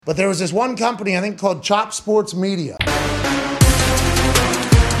But there was this one company, I think, called Chop Sports Media.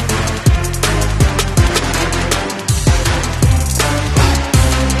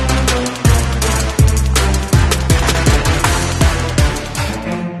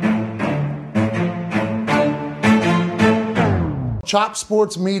 Chop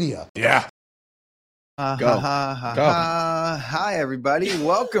Sports Media. Yeah. Go. Hi, everybody.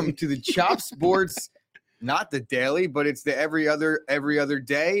 Welcome to the Chop Sports, not the daily, but it's the every other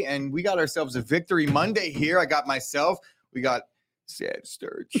day. And we got ourselves a Victory Monday here. I got myself. We got Sad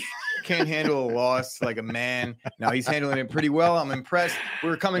Sturge. Can't handle a loss like a man. Now he's handling it pretty well. I'm impressed.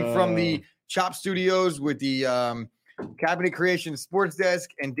 We're coming from the Chop Studios with the Cabinet Creation Sports Desk,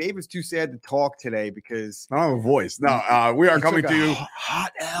 and Dave is too sad to talk today because I don't have a voice. No, we are coming to you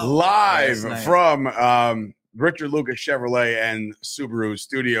hot live from Richard Lucas Chevrolet and Subaru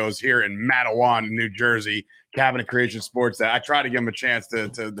Studios here in Matawan, New Jersey. Cabinet Creation Sports Desk. I try to give him a chance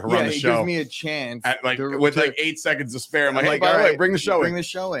to run the show. Gives me a chance with 8 seconds to spare. I'm like, hey, by the way, bring the show in. Bring the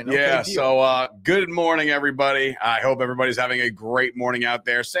show in. Yeah. Okay, so good morning, everybody. I hope everybody's having a great morning out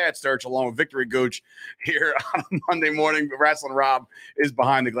there. Sad Sturge along with Victory Gooch here on a Monday morning. Wrestling Rob is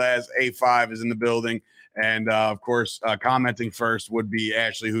behind the glass. A5 is in the building. And of course, commenting first would be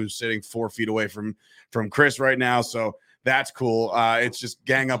Ashley, who's sitting 4 feet away from Chris right now. So that's cool. It's just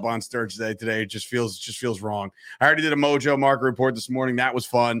gang up on Sturge today. It just feels wrong. I already did a Mojo market report this morning. That was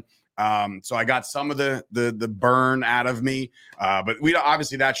fun. So I got some of the burn out of me. But we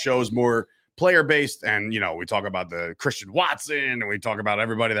obviously that show is more player based, and we talk about the Christian Watson and we talk about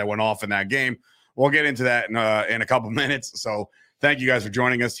everybody that went off in that game. We'll get into that in a couple minutes. So thank you guys for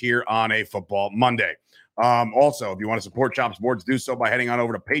joining us here on a Football Monday. Also, if you want to support Chop Sports, do so by heading on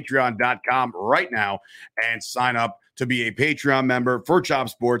over to patreon.com right now and sign up to be a Patreon member for Chop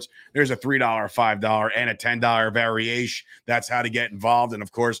Sports. There's a $3, $5, and a $10 variation. That's how to get involved. And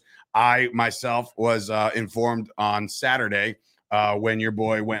of course, I myself was informed on Saturday when your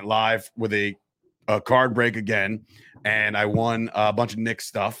boy went live with a card break again, and I won a bunch of Knicks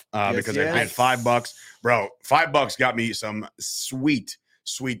stuff because I paid $5. Bro, $5 got me some sweet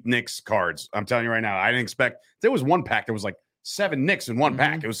Knicks cards. I'm telling you right now, I didn't expect. There was one pack. There was like 7 Knicks in one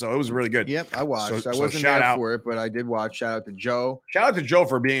pack. It was really good. Yep, I watched. I wasn't there for it, but I did watch. Shout out to Joe. Shout out to Joe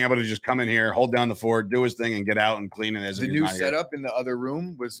for being able to just come in here, hold down the fort, do his thing, and get out and clean it. As the new setup in the other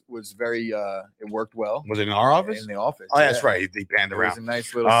room was very. It worked well. Was it in our office? In the office. Oh, that's right. He panned around. It was a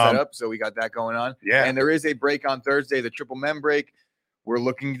nice little setup, so we got that going on. Yeah, and there is a break on Thursday, the triple men break. We're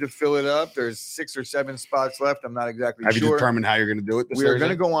looking to fill it up. There's 6 or 7 spots left. I'm not exactly sure. Have you determined how you're going to do it this We're going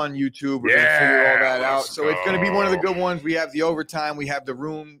to go on YouTube. We're going to figure all that out. So it's going to be one of the good ones. We have the overtime. We have the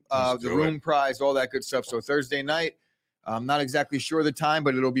room prize, all that good stuff. So Thursday night, I'm not exactly sure the time,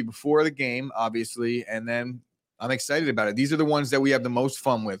 but it'll be before the game, obviously. And then I'm excited about it. These are the ones that we have the most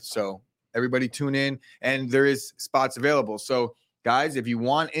fun with. So everybody tune in, and there is spots available. So guys, if you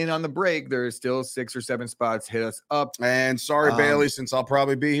want in on the break, there is still 6 or 7 spots. Hit us up. And sorry, Bailey, since I'll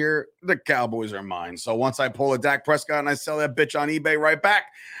probably be here, the Cowboys are mine. So once I pull a Dak Prescott and I sell that bitch on eBay right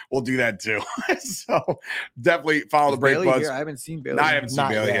back, we'll do that too. So definitely follow the break, Bailey buds. Here? I haven't seen Bailey. No, I haven't seen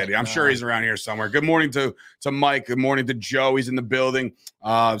Bailey yet. I'm sure he's around here somewhere. Good morning to Mike. Good morning to Joe. He's in the building.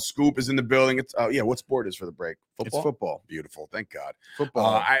 Scoop is in the building. It's what sport is for the break? Football? It's football. Beautiful. Thank God.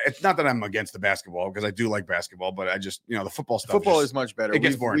 Football. It's not that I'm against the basketball because I do like basketball, but I just, the football stuff. Football is much better. We've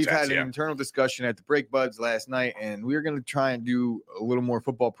intense, had an internal discussion at the Break Buds last night, and we're going to try and do a little more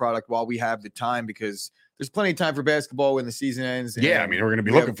football product while we have the time, because there's plenty of time for basketball when the season ends. Yeah, I mean, we're going to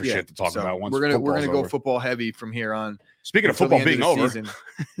be looking for shit to talk about once we're going to go football heavy from here on. Speaking of football being over,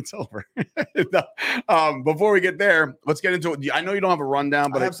 it's over. Before we get there, let's get into it. I know you don't have a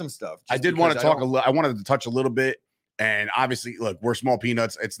rundown, but I have some stuff. I did want to talk I wanted to touch a little bit, and obviously, look, we're small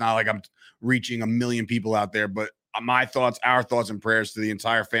peanuts. It's not like I'm reaching a million people out there, but my thoughts, our thoughts and prayers to the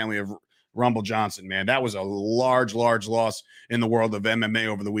entire family of Rumble Johnson, man. That was a large loss in the world of MMA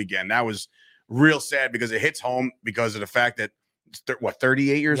over the weekend. That was real sad because it hits home because of the fact that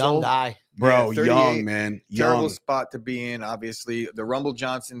 38 years young old guy, bro, young man, terrible spot to be in. Obviously, the Rumble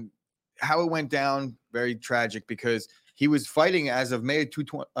Johnson, how it went down, very tragic, because he was fighting as of May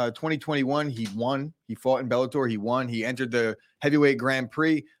 2021. He won. He fought in Bellator. He won. He entered the heavyweight Grand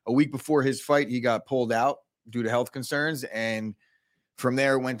Prix. A week before his fight, he got pulled out due to health concerns, and from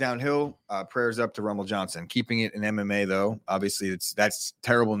there it went downhill. Prayers up to Rumble Johnson. Keeping it in MMA, though, obviously that's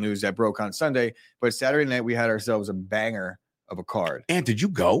terrible news that broke on Sunday. But Saturday night we had ourselves a banger of a card. And did you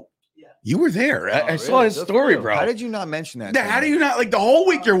go? Yeah. You were there. I saw his story, bro. How did you not mention that? How do you not, like, the whole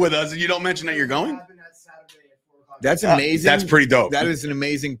week you're with us and you don't mention that you're going? That's amazing. That's pretty dope. That is an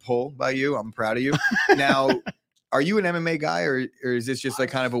amazing pull by you. I'm proud of you. Now, Are you an MMA guy, or is this just like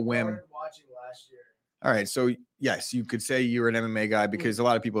kind of a whim? Started watching last year. All right, so yes, you could say you're an MMA guy because a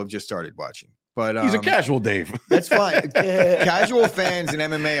lot of people have just started watching. But He's a casual Dave. That's fine. Casual fans in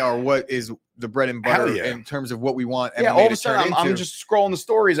MMA are what is the bread and butter Hell yeah. in terms of what we want. Yeah, MMA all of to a sudden turn I'm into. just scrolling the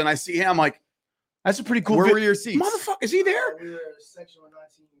stories and I see him like, that's a pretty cool. Where were your seats? Motherfucker, is he there? We were section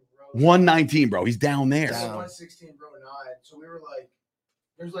 119, row 119, bro. He's down there. section Down. 116, row 9. So we were like,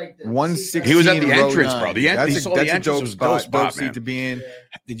 there's like the 116. He was at the row entrance, 9. bro. The That's he a, saw that's the a entrance. dope It was a spot. dope spot, seat man. to be in. Yeah.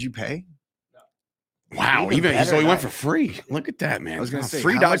 Did you pay? Wow, Even even better so he went now. for free. Look at that, man. I was going to say, how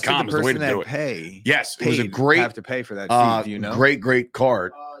much did Free.com the is the way person to do that it. pay? Yes, it was a paid great, have to pay for that seat. Do you know? great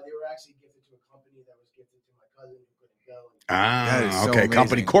card. They were actually gifted to a company that was gifted to my cousin who couldn't go. That is so Okay,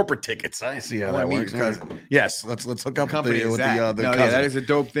 company amazing. corporate tickets. I see how I wanna that mean, works. because Yes, let's hook up company with is the that. the No, cousin. yeah, that is a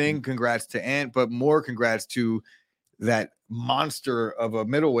dope thing. Congrats to Ant, but more congrats to that monster of a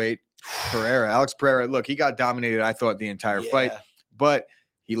middleweight, Pereira, Alex Pereira. Look, he got dominated, I thought, the entire fight, but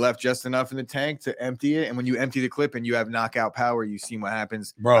he left just enough in the tank to empty it. And when you empty the clip and you have knockout power, you see what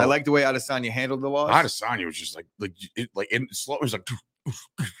happens. Bro. I like the way Adesanya handled the loss. Adesanya was just like in slow. It was like, I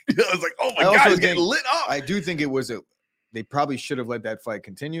was like, oh my I also god, he's think- getting lit up. I do think it was they probably should have let that fight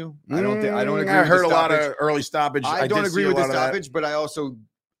continue. I don't agree. I with heard the a lot stoppage. of early stoppage. I don't did agree see a with the lot of that. stoppage, but I also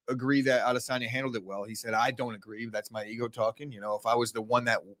agree that Adesanya handled it well. He said, I don't agree. That's my ego talking. You know, if I was the one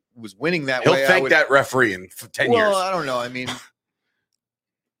that was winning that He'll way, I thank would, that referee in 10 well, years. I don't know. I mean,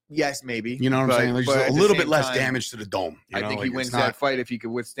 yes, maybe. You know what I'm but- saying? There's but just at a the little same bit less time, damage to the dome. You I know? think Like, he wins it's not- that fight if he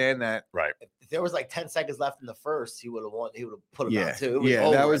could withstand that. Right. If there was like 10 seconds left in the first, he would have won. He would have put him Yeah, out too. It was yeah,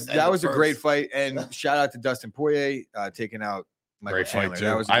 over that was at the a great first. fight. And shout out to Dustin Poirier taking out Michael Great Chandler. fight too.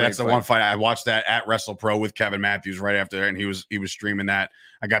 That was a That's great the one fight I watched that at Wrestle Pro with Kevin Matthews right after that, and he was streaming that.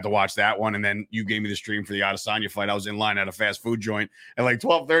 I got to watch that one, and then you gave me the stream for the Adesanya fight. I was in line at a fast food joint at like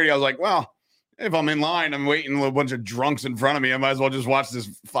 12:30. I was like, well, if I'm in line, I'm waiting with a bunch of drunks in front of me. I might as well just watch this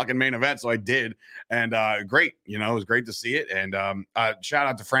fucking main event. So I did, and great. You know, it was great to see it. And shout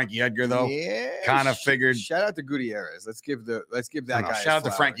out to Frankie Edgar though. Yeah, Kind of figured. Shout out to Gutierrez. Let's give that I guy. don't know. his Shout out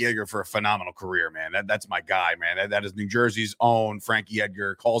to Frankie flowers. Edgar for a phenomenal career, man. That's my guy, man. That is New Jersey's own Frankie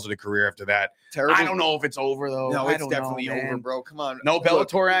Edgar. Calls it a career after that. Terrible. I don't know if it's over though. No, I it's don't know, definitely over, man. bro. Come on. No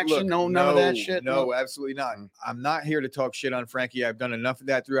Bellator action? No, none of that shit? No, No? absolutely not. Mm. I'm not here to talk shit on Frankie. I've done enough of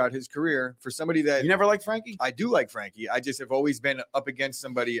that throughout his career. For somebody that You never liked Frankie? I do like Frankie. I just have always been up against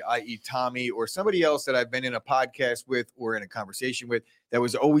somebody, i.e., Tommy, or somebody else that I've been in a podcast with or in a conversation with that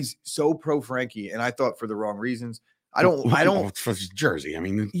was always so pro Frankie, and I thought for the wrong reasons. I don't. for Jersey. I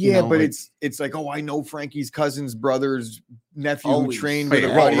mean, Yeah, you know, but like- it's like, oh, I know Frankie's cousin's brother's nephew Always. who trained Wait,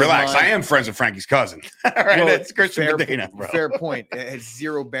 with a whoa, buddy of relax. mine. I am friends with Frankie's cousin. All right, Well, that's Christian fair, Medina, bro. fair point. It has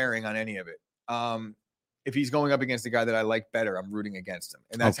zero bearing on any of it. If he's going up against a guy that I like better, I'm rooting against him,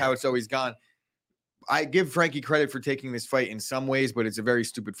 and that's how Okay. it's always gone. I give Frankie credit for taking this fight in some ways, but it's a very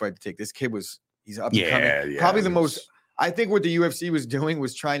stupid fight to take. This kid he's up and coming. Yeah, Probably the it's- most. I think what the UFC was doing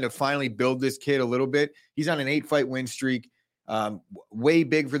was trying to finally build this kid a little bit. He's on an 8-fight win streak, way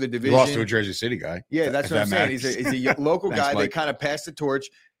big for the He division. lost to a Jersey City guy. Yeah, if that's what I'm that saying. matters. He's a local Thanks, guy. They Mike. kind of passed the torch.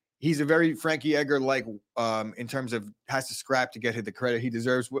 He's a very Frankie Edgar like in terms of has to scrap to get the credit he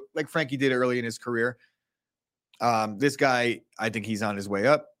deserves, like Frankie did early in his career. This guy, I think he's on his way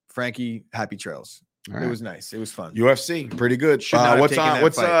up. Frankie, happy trails. All It right. was nice. It was fun. UFC, pretty good. Should not have What's taken on? that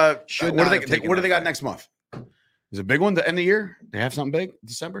What's fight. Should what not do have they? taken What do that they got fight. next month? Is it a big one to end the year? They have something big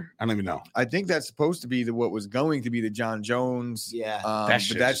December? I don't even know. I think that's supposed to be what was going to be the John Jones. Yeah. That But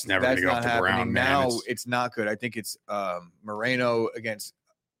shit's that's just never gonna that's get not off the happening ground, man. now. It's- It's not good. I think it's Moreno against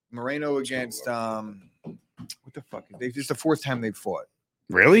what the fuck? It's the fourth time they've fought.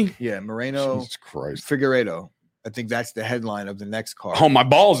 Really? Yeah, Moreno Jesus Christ. Figueiredo. I think that's the headline of the next card. Oh, my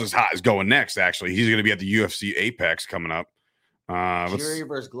balls is hot is going next. Actually, he's going to be at the UFC Apex coming up. Fury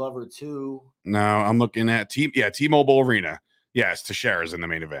versus Glover 2. No, I'm looking at T-Mobile Arena. Yes, Teixeira's in the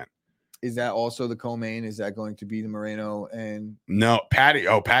main event. Is that also the co-main? Is that going to be the Moreno and No,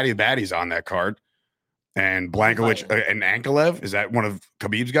 Patty Batty's on that card, and Blankovich and Ankalev. Is that one of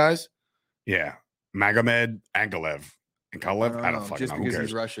Khabib's guys? Yeah, Magomed Ankalev. Ankalev. I don't fucking Just know. Who because cares?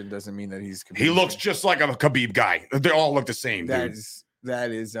 he's Russian doesn't mean that he's. He looks just like a Khabib guy. They all look the same, dude.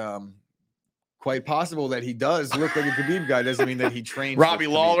 That is quite possible that he does look like a Khabib guy. Doesn't mean that he trained. with Robbie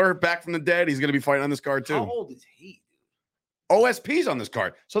Khabib. Lawler back from the dead. He's going to be fighting on this card too. How old is he? OSP's on this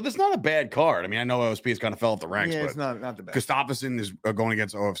card, so this is not a bad card. I mean, I know OSP's kind of fell off the ranks, Yeah, it's but not the best. Gustafsson is going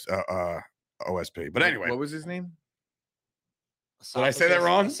against OSP. But anyway, what was his name? Did I say that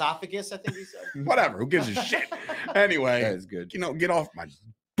wrong? Esophagus, I think he said. whatever. Who gives a shit? Anyway, That is good. get off my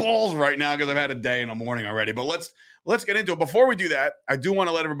balls right now because I've had a day in the morning already. But let's get into it. Before we do that, I do want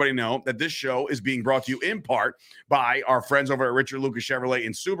to let everybody know that this show is being brought to you in part by our friends over at Richard Lucas Chevrolet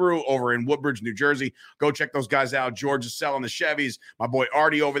and Subaru over in Woodbridge, New Jersey. Go check those guys out. George is selling the Chevys. My boy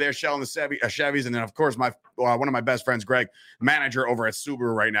Artie over there selling the Chevys. And then, of course, my one of my best friends, Greg, manager over at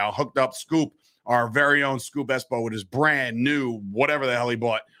Subaru right now, hooked up Scoop, our very own Scoop Espo, with his brand new whatever the hell he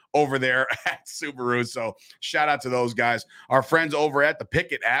bought over there at Subaru. So shout out to those guys. Our friends over at the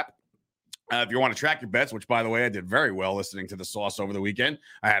Pickett app. If you want to track your bets, which, by the way, I did very well listening to the Sauce over the weekend.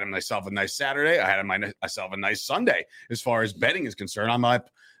 I had myself a nice Saturday. I had myself a nice Sunday as far as betting is concerned. I'm up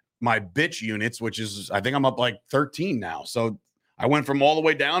my bitch units, which is, I think I'm up like 13 now. So I went from all the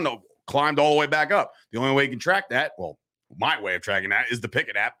way down to climbed all the way back up. The only way you can track that, well, my way of tracking that is the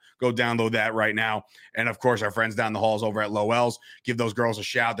Pickett app. Go download that right now. And, of course, our friends down the halls over at Lowell's. Give those girls a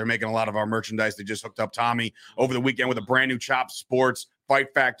shout. They're making a lot of our merchandise. They just hooked up Tommy over the weekend with a brand new Chop Sports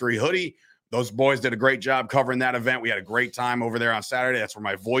Fight Factory hoodie. Those boys did a great job covering that event. We had a great time over there on Saturday. That's where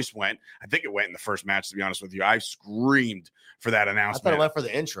my voice went. I think it went in the first match, to be honest with you. I screamed for that I announcement. thought it went for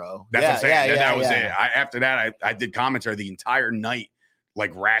the intro. That's what I'm saying. That was it. After that, I did commentary the entire night,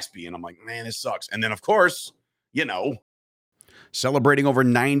 like raspy. And I'm like, man, this sucks. And then, of course, celebrating over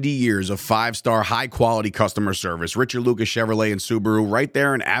 90 years of 5-star high-quality customer service, Richard Lucas Chevrolet and Subaru right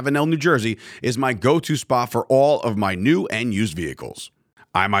there in Avenel, New Jersey, is my go-to spot for all of my new and used vehicles.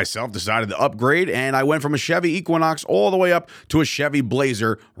 I myself decided to upgrade, and I went from a Chevy Equinox all the way up to a Chevy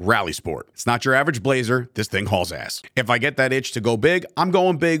Blazer Rally Sport. It's not your average Blazer. This thing hauls ass. If I get that itch to go big, I'm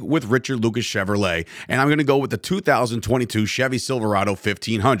going big with Richard Lucas Chevrolet, and I'm going to go with the 2022 Chevy Silverado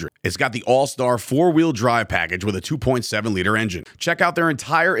 1500. It's got the all-star 4-wheel drive package with a 2.7-liter engine. Check out their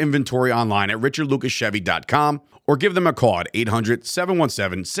entire inventory online at richardlucaschevy.com or give them a call at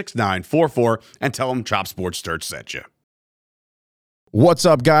 800-717-6944 and tell them Chop Sports Sturch sent you. What's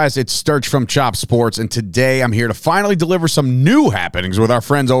up, guys? It's Sturch from Chop Sports, and today I'm here to finally deliver some new happenings with our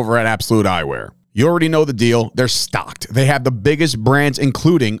friends over at Absolute Eyewear. You already know the deal. They're stocked. They have the biggest brands,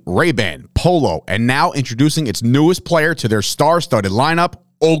 including Ray-Ban, Polo, and now introducing its newest player to their star-studded lineup,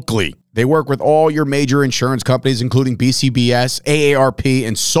 Oakley. They work with all your major insurance companies, including BCBS, AARP,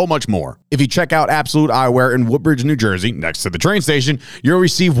 and so much more. If you check out Absolute Eyewear in Woodbridge, New Jersey, next to the train station, you'll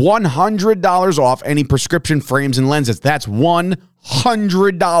receive $100 off any prescription frames and lenses. That's $100.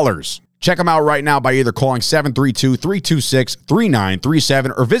 Check them out right now by either calling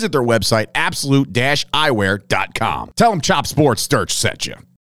 732-326-3937 or visit their website, absolute-eyewear.com. Tell them Chop Sports Sturch sent you.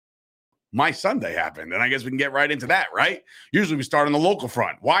 My Sunday happened, and I guess we can get right into that, right? Usually we start on the local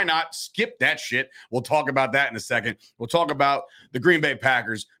front. Why not skip that shit? We'll talk about that in a second. We'll talk about the Green Bay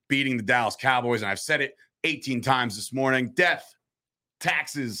Packers beating the Dallas Cowboys, and I've said it 18 times this morning. Death,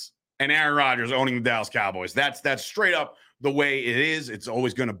 taxes, and Aaron Rodgers owning the Dallas Cowboys. That's straight up the way it is. It's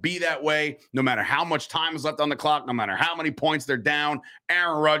always going to be that way, no matter how much time is left on the clock, no matter how many points they're down.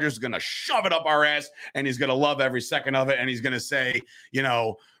 Aaron Rodgers is going to shove it up our ass, and he's going to love every second of it, and he's going to say,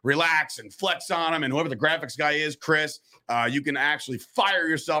 relax and flex on him, and whoever the graphics guy is, Chris, you can actually fire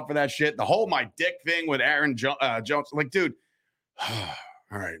yourself for that shit. The whole my dick thing with Aaron Jones, like, dude, all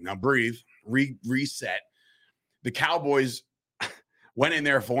right, now breathe, reset. The Cowboys went in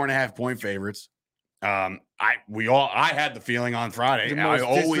there 4.5-point favorites. I had the feeling on Friday. The most I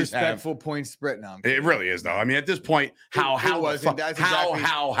always disrespectful have point spread now. It really is, though. I mean, at this point, how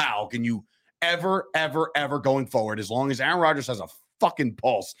can you ever going forward, as long as Aaron Rodgers has a fucking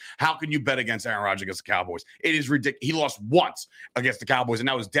pulse, how can you bet against Aaron Rodgers against the Cowboys? It is ridiculous. He lost once against the Cowboys, and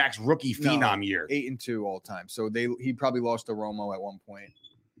that was Dak's rookie phenom year. 8-2 all time. So he probably lost to Romo at one point.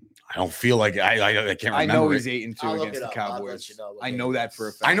 I don't feel like I can't remember. I know he's 8-2 I'll against the Cowboys. I know that for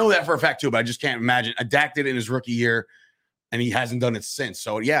a fact. I know that for a fact too, but I just can't imagine. Dak did it in his rookie year, and he hasn't done it since.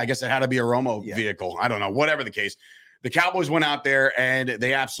 So yeah, I guess it had to be a Romo vehicle. I don't know. Whatever the case, the Cowboys went out there and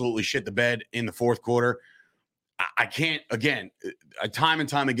they absolutely shit the bed in the fourth quarter. I can't, again, time and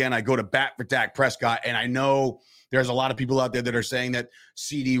time again, I go to bat for Dak Prescott, and I know there's a lot of people out there that are saying that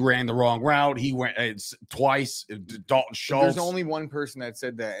CD ran the wrong route. He went twice. Dalton Schultz. There's only one person that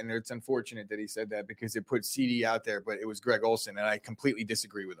said that, and it's unfortunate that he said that because it put CD out there, but it was Greg Olsen, and I completely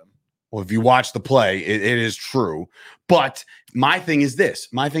disagree with him. Well, if you watch the play, it is true. But my thing is this.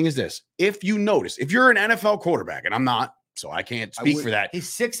 If you notice, if you're an NFL quarterback, and I'm not, so I can't speak for that. He's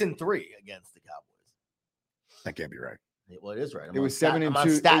 6-3 against the Cowboys. That can't be right. Well, it is right. It was 7-2. I'm on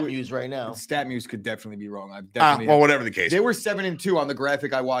StatMuse right now. StatMuse could definitely be wrong. Well, whatever the case. They were 7-2 on the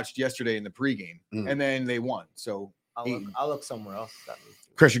graphic I watched yesterday in the pregame, and then they won. So I'll look somewhere else.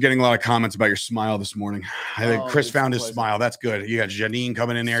 Chris, you're getting a lot of comments about your smile this morning. I think Chris it's found his pleasant. smile. That's good. You got Janine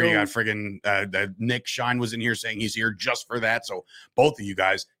coming in there. You got So- friggin' Nick Shine was in here saying he's here just for that. So both of you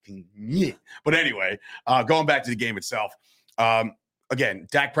guys can. Yeah. But anyway, going back to the game itself. Again,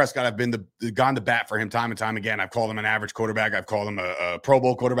 Dak Prescott, I've been gone to bat for him time and time again. I've called him an average quarterback. I've called him a Pro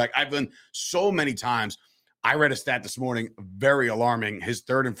Bowl quarterback. I've been so many times. I read a stat this morning, very alarming. His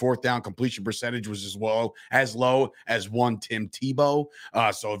 3rd and 4th down completion percentage was as low as one Tim Tebow.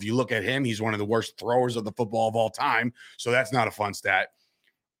 So if you look at him, he's one of the worst throwers of the football of all time. So that's not a fun stat.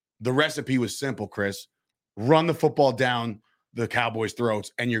 The recipe was simple, Chris. Run the football down the Cowboys'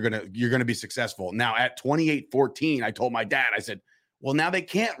 throats, and you're gonna be successful. Now at 28-14, I told my dad, I said, well, now they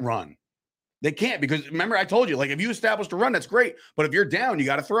can't run. They can't, because remember, I told you, like, if you established a run, that's great. But if you're down, you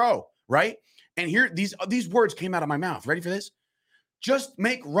got to throw, right? And here, these words came out of my mouth. Ready for this? Just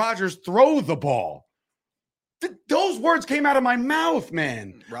make Rodgers throw the ball. Those words came out of my mouth,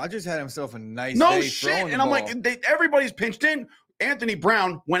 man. Rodgers had himself a nice No day shit. throwing the And I'm ball. like, everybody's pinched in. Anthony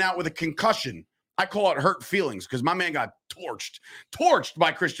Brown went out with a concussion. I call it hurt feelings because my man got torched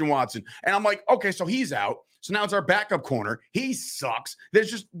by Christian Watson. And I'm like, okay, so he's out. So now it's our backup corner. He sucks. There's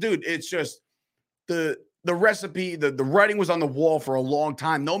just, dude, it's just the recipe, the writing was on the wall for a long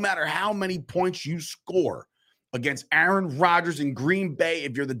time. No matter how many points you score against Aaron Rodgers in Green Bay,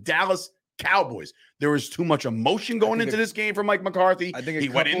 if you're the Dallas Cowboys, there was too much emotion going into this game for Mike McCarthy. I think he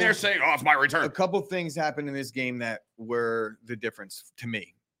went in there saying, oh, it's my return. A couple things happened in this game that were the difference to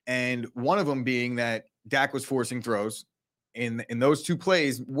me. And one of them being that Dak was forcing throws in those two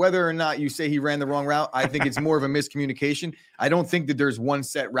plays. Whether or not you say he ran the wrong route, I think it's more of a miscommunication. I don't think that there's one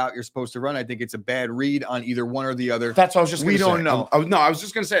set route you're supposed to run. I think it's a bad read on either one or the other. That's what I was just going to say. We don't know. I was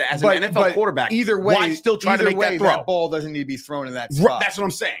just going to say, as an NFL quarterback, either way, why still try to make that throw? That ball doesn't need to be thrown in that spot. That's what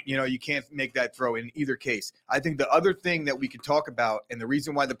I'm saying. You know, you can't make that throw in either case. I think the other thing that we could talk about, and the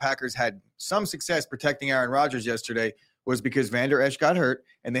reason why the Packers had some success protecting Aaron Rodgers yesterday, was because Van Der Esch got hurt,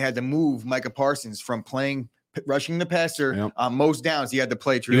 and they had to move Micah Parsons from rushing the passer on most downs. He had to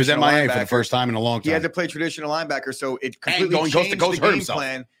play traditional He was MIA linebacker for the first time in a long time. He had to play traditional linebacker, so it completely going coast to changed coast, the hurt game himself.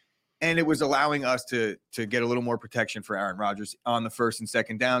 plan, and it was allowing us to get a little more protection for Aaron Rodgers on the 1st and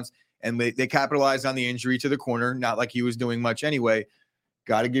 2nd downs, and they capitalized on the injury to the corner, not like he was doing much anyway.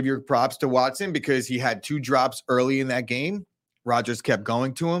 Got to give your props to Watson because he had 2 drops early in that game. Rodgers kept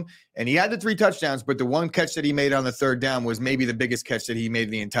going to him, and he had the 3 touchdowns, but the one catch that he made on the 3rd down was maybe the biggest catch that he made in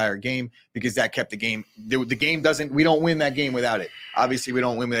the entire game because that kept the game. The game we don't win that game without it. Obviously, we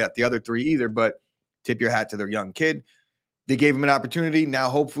don't win without the other 3 either, but tip your hat to their young kid. They gave him an opportunity. Now,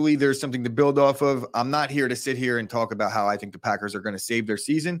 hopefully, there's something to build off of. I'm not here to sit here and talk about how I think the Packers are going to save their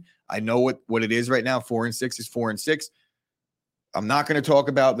season. I know what it is right now. 4-6 is 4-6. I'm not going to talk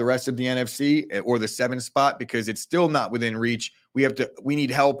about the rest of the NFC or the 7th spot because it's still not within reach. We need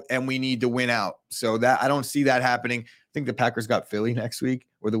help and we need to win out. So that I don't see that happening. I think the Packers got Philly next week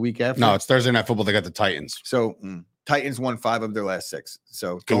or the week after. No, it's Thursday Night Football. They got the Titans. So Titans won 5 of their last 6.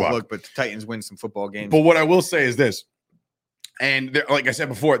 So Good luck. look, but the Titans win some football games. But what I will say is this, and there, like I said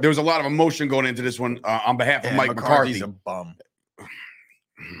before, there was a lot of emotion going into this one on behalf of Mike McCarthy's McCarthy. a bum.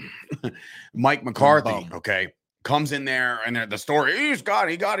 Mike McCarthy, okay, comes in there and the story he got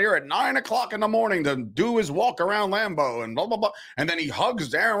here at 9:00 in the morning to do his walk around Lambeau and blah blah blah, and then he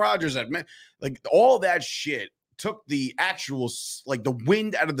hugs Aaron Rodgers like all that shit took the actual like the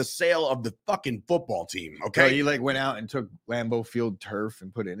wind out of the sail of the fucking football team. Okay, So he went out and took Lambeau Field turf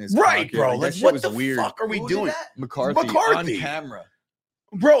and put it in his right, pocket. bro. Like, Like, that shit what was the weird. fuck are we Who did doing, that? McCarthy on camera.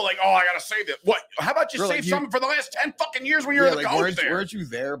 bro? Like, oh, I gotta save it. What? How about you Bro, save like, something for the last 10 fucking years when you were the coach there? Weren't you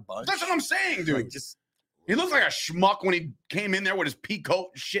there, Bunch? That's what I'm saying, dude. Like, just He looked like a schmuck when he came in there with his pea coat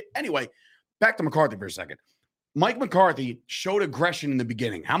and shit. Anyway, back to McCarthy for a second. Mike McCarthy showed aggression in the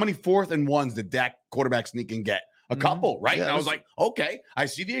beginning. How many 4th and 1s did Dak quarterback sneak and get? A couple, right? Yeah, and I was like, okay, I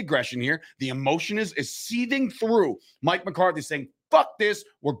see the aggression here. The emotion is seething through. Mike McCarthy saying, fuck this.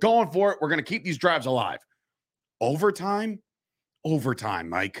 We're going for it. We're going to keep these drives alive. Overtime,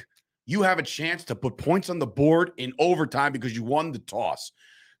 Mike. You have a chance to put points on the board in overtime because you won the toss.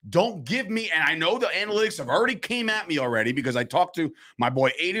 Don't give me, and I know the analytics have already came at me already because I talked to my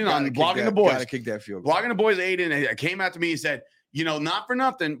boy Aiden on Blogging the Boys. Gotta kick that field goal. Blogging the Boys, Aiden came out to me and said, you know, not for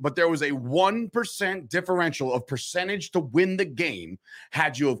nothing, but there was a 1% differential of percentage to win the game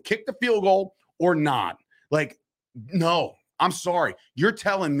had you have kicked the field goal or not. Like, no, I'm sorry. You're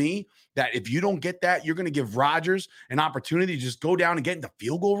telling me that if you don't get that, you're going to give Rodgers an opportunity to just go down and get in the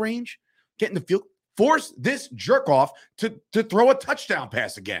field goal range, force this jerk off to throw a touchdown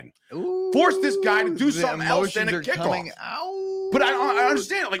pass again. Ooh, Force this guy to do the something else than a emotions are kickoff. coming out. But I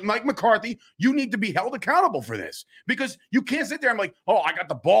understand, like Mike McCarthy, you need to be held accountable for this because you can't sit there and like, oh, I got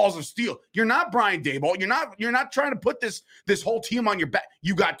the balls of steel. You're not Brian Daboll. You're not trying to put this whole team on your back.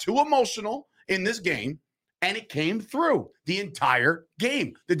 You got too emotional in this game, and it came through the entire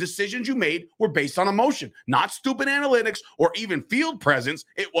game. The decisions you made were based on emotion, not stupid analytics or even field presence.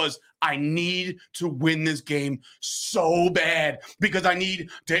 It was, I need to win this game so bad because I need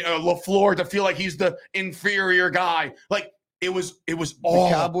LaFleur to feel like he's the inferior guy. Like it was all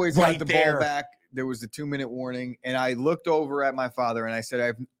the Cowboys right got the there. ball back. There was the 2-minute warning, and I looked over at my father and I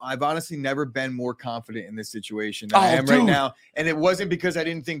said, I've honestly never been more confident in this situation than I am right now. And it wasn't because I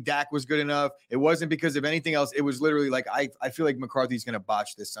didn't think Dak was good enough. It wasn't because of anything else. It was literally like, I feel like McCarthy's going to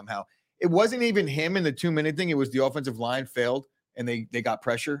botch this somehow. It wasn't even him in the 2-minute thing. It was the offensive line failed, and they got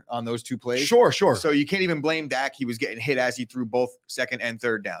pressure on those 2 plays. Sure. So you can't even blame Dak. He was getting hit as he threw both second and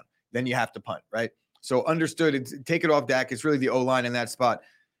third down. Then you have to punt, right? So understood. Take it off Dak. It's really the O-line in that spot.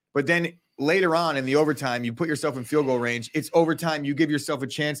 But then later on in the overtime, you put yourself in field goal range. It's overtime. You give yourself a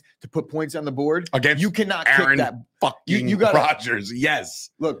chance to put points on the board. Against you cannot Aaron kick that. Fucking You got Rodgers. Yes.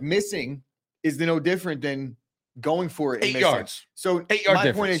 Look, missing is no different than going for it. 8 yards. So 8 yard my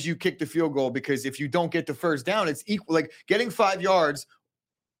difference. point is you kick the field goal because if you don't get the first down, it's equal. Like getting 5 yards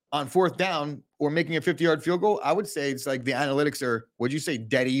on 4th down or making a 50-yard field goal, I would say it's like the analytics are, what'd you say,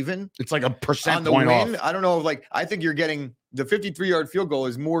 dead even? It's like a percent on the point win. off. I don't know. Like I think you're getting the 53-yard field goal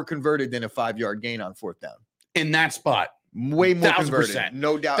is more converted than a 5-yard gain on 4th down. In that spot. Way more 1000%. converted.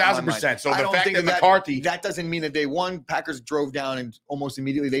 No doubt. in my mind. 1000%. So I the don't fact think that that McCarthy. that doesn't mean that they won. Packers drove down and almost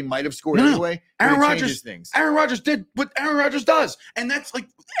immediately they might have scored No. anyway. but Aaron it Rodgers changes things. Aaron Rodgers did what Aaron Rodgers does. And that's like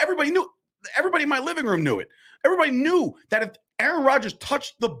everybody knew. Everybody in my living room knew it. Everybody knew that if Aaron Rodgers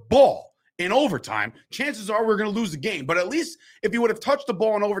touched the ball in overtime, chances are we're going to lose the game. But at least if he would have touched the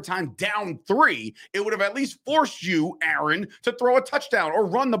ball in overtime down 3, it would have at least forced you, Aaron, to throw a touchdown or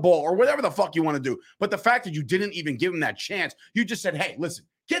run the ball or whatever the fuck you want to do. But the fact that you didn't even give him that chance, you just said, hey, listen,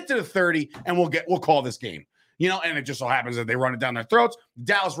 get to the 30 and we'll call this game. You know, and it just so happens that they run it down their throats.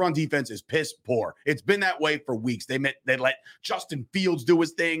 Dallas run defense is piss poor. It's been that way for weeks. They let Justin Fields do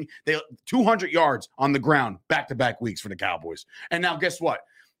his thing. They 200 yards on the ground back-to-back weeks for the Cowboys. And now guess what?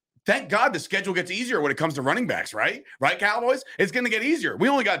 Thank God the schedule gets easier when it comes to running backs, right? Right, Cowboys? It's going to get easier. We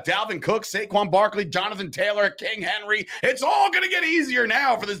only got Dalvin Cook, Saquon Barkley, Jonathan Taylor, King Henry. It's all going to get easier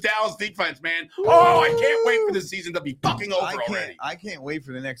now for this Dallas defense, man. Oh, I can't wait for this season to be fucking over already. I can't wait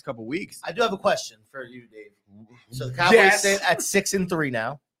for the next couple weeks. I do have a question for you, Dave. So the Cowboys sit at 6-3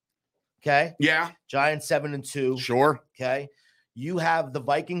 now. Okay. Yeah. Giants 7-2. Sure. Okay. You have the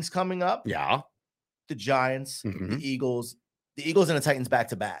Vikings coming up. Yeah. The Giants, Mhm. the Eagles and the Titans back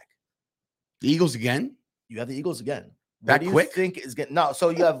to back. The Eagles again? You have the Eagles again. That What do you quick? think is getting no? So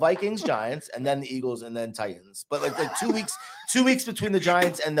you have Vikings, Giants, and then the Eagles, and then Titans. But like 2 weeks, 2 weeks between the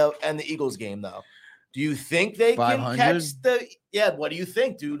Giants and the Eagles game, though. Do you think they can 500? catch the? Yeah. What do you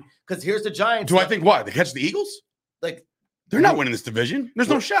think, dude? Because here's the Giants. Do I think what? They catch the Eagles? like? They're not winning this division. There's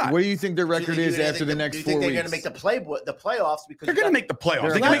no shot. What do you think their do you record think- is do you after the think- next do you 4 think weeks? they're going to make the playoffs because They're going to make the playoffs.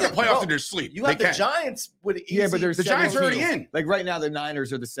 They're They can make the not. playoffs Bro, in their sleep. You have They the can. Giants with easy. Yeah, but there's The Giants are already in. Like right now, the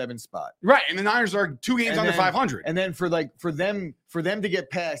Niners are the 7th spot. Right. And the Niners are 2 games And under then- 500. And then for them to get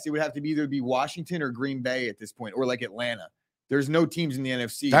past, it would have to either be Washington or Green Bay at this point, or like Atlanta. There's no teams in the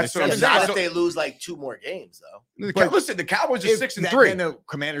NFC. That's The what I'm It's seventh saying. not spot- if they lose like 2 more games, though. but Listen, the Cowboys are if 6-3. Then the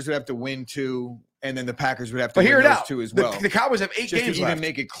Commanders would have to win 2, and then the Packers would have to But win hear it those out. 2 as The- well. The Cowboys have 8 just games to even left.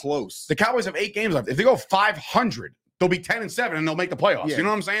 make it close. The Cowboys have 8 games left. If they go 500, they'll be 10-7 and they'll make the playoffs. Yeah. You know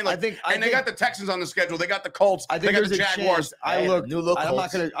what I'm saying? Like, I they think got the Texans on the schedule. They got the Colts. I They think got there's the a Jaguars. chance. I Hey, look. new look I'm not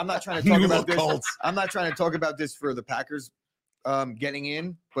Colts. trying to talk New about look this. Colts. I'm not trying to talk about this for the Packers getting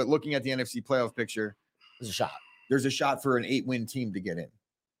in, but looking at the NFC playoff picture, There's a shot. there's a shot for an 8-win team to get in.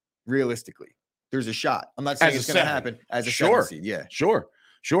 Realistically, there's a shot. I'm not saying As a it's going to 7. happen as a Sure. 7 seed. Yeah. Sure.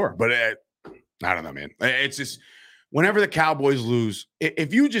 But I don't know, man. It's just whenever the Cowboys lose,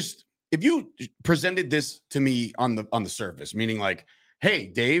 if you presented this to me on the surface, meaning like, hey,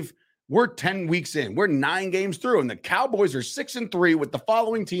 Dave, we're 10 weeks in, we're 9 games through, and the Cowboys are 6-3 with the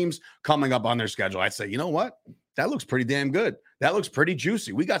following teams coming up on their schedule, I'd say, you know what? That looks pretty damn good. That looks pretty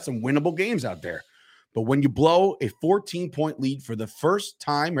juicy. We got some winnable games out there. But when you blow a 14-point lead for the first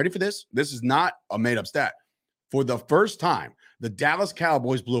time, ready for this? This is not a made-up stat. For the first time, the Dallas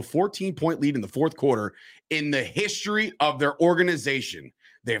Cowboys blew a 14-point lead in the fourth quarter in the history of their organization.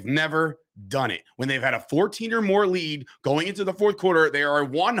 They've never done it. When they've had a 14 or more lead going into the fourth quarter, they are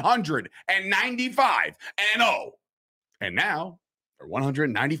 195-0. And now they're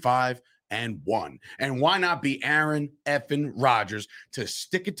 195-1. And why not be Aaron effing Rodgers to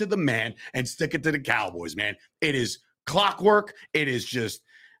stick it to the man and stick it to the Cowboys, man? It is clockwork. It is just,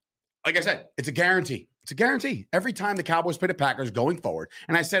 like I said, it's a guarantee. It's a guarantee. Every time the Cowboys play the Packers going forward,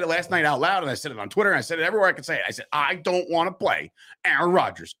 and I said it last night out loud, and I said it on Twitter, and I said it everywhere I could say it. I said, I don't want to play Aaron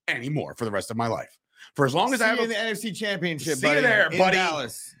Rodgers anymore for the rest of my life. For as long as I have in the NFC Championship, see you there, in buddy.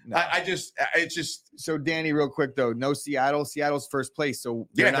 Dallas. No. It's just So Danny, real quick though, no Seattle. Seattle's first place, so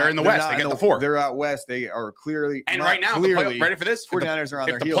they're in the West. They get the 4. They're out west. They are clearly and right now, ready for this? 49ers are on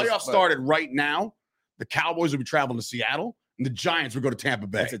if their the heels. playoffs started right now, the Cowboys would be traveling to Seattle, and the Giants would go to Tampa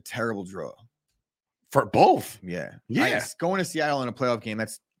Bay. That's a terrible draw for both. Yeah. Going to Seattle in a playoff game.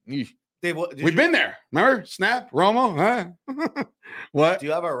 That's We've been there. Remember? Snap, Romo. Huh? What? Do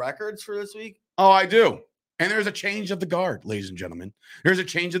you have our records for this week? Oh, I do. And there's a change of the guard, ladies and gentlemen. There's a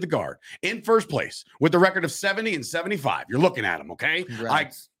change of the guard. In first place with the record of 70 and 75. You're looking at him, okay?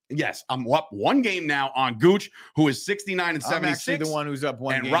 Yes, I'm up one game now on Gooch, who is 69 and 76. I'm actually the one who's up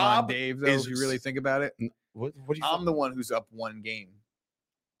one and game Rob on Dave, though, is, if you really think about it. What do you I'm the one who's up one game.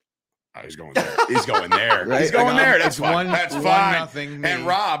 Oh, he's going there. He's going there. Right? He's going there. That's It's fine. That's one fine. nothing, And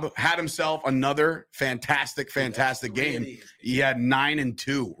Rob had himself another fantastic game. He had 9 and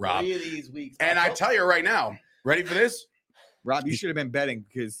 2, Rob. 3 of these weeks. And I tell you right now, ready for this? Rob, you should have been betting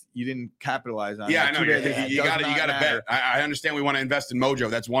because you didn't capitalize on it. Yeah, I know. Too bad You got to matter. bet. I understand we want to invest in Mojo.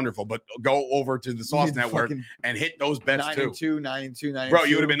 That's wonderful. But go over to the Sauce You Network fucking and hit those bets 9 too. and 2, 9 and 2, 9 and 2. Bro,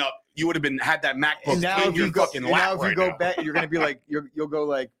 you would have been up. You would have been had that MacBook. And now in if your you go, fucking lap right now. bet, you're gonna be like you'll go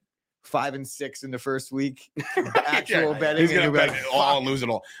like 5 and 6 in the first week. Actual betting. He's gonna and bet you'll be it like, all and lose it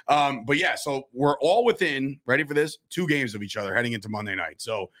all. But yeah, so we're all within, ready for this, 2 games of each other heading into Monday night.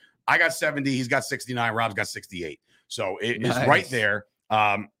 So I got 70, he's got 69, Rob's got 68. So it is right there.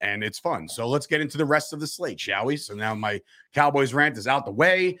 And it's fun. So let's get into the rest of the slate, shall we? So now my Cowboys rant is out the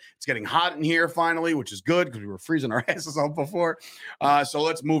way. It's getting hot in here finally, which is good because we were freezing our asses off before. So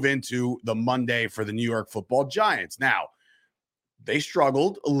let's move into the Monday for the New York Football Giants. Now, they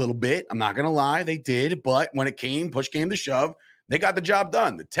struggled a little bit. I'm not going to lie. They did. But when push came to shove, they got the job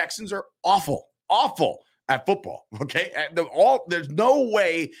done. The Texans are awful at football. Okay. There's no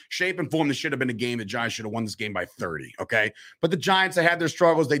way, shape, and form this should have been a game. The Giants should have won this game by 30. Okay. But the Giants, they had their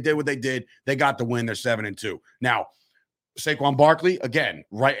struggles. They did what they did. They got the win. They're 7-2. Now, Saquon Barkley, again,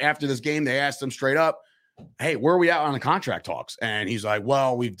 right after this game, they asked him straight up, hey, where are we at on the contract talks? And he's like,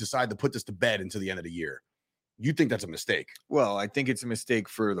 well, we've decided to put this to bed until the end of the year. You think that's a mistake? Well, I think it's a mistake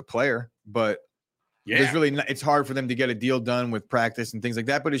for the player, but Yeah. there's really it's hard for them to get a deal done with practice and things like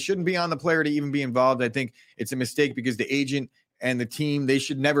that. But it shouldn't be on the player to even be involved. I think it's a mistake because the agent and the team, they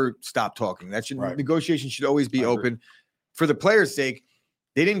should never stop talking. Negotiations should always be open. For the player's sake,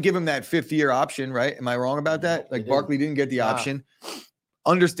 they didn't give him that 5th-year option, right? Am I wrong about that? Like Barkley didn't get the option.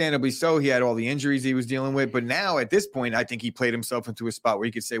 Understandably so. He had all the injuries he was dealing with. But now at this point, I think he played himself into a spot where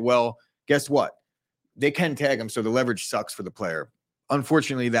he could say, well, guess what? They can tag him, so the leverage sucks for the player.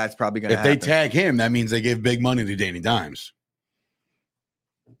 Unfortunately, that's probably going to happen. If they tag him, that means they give big money to Danny Dimes.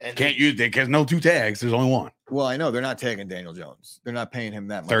 And Can't use it because no 2 tags. There's only one. Well, I know they're not tagging Daniel Jones. They're not paying him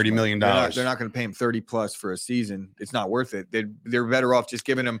that much. $30 money. million. They're not going to pay him 30 plus for a season. It's not worth it. They're better off just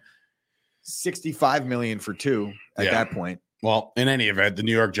giving him $65 million for 2 at that point. Well, in any event, the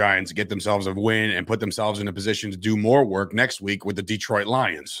New York Giants get themselves a win and put themselves in a position to do more work next week with the Detroit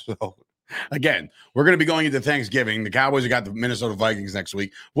Lions. So, again, we're going to be going into Thanksgiving. The Cowboys have got the Minnesota Vikings next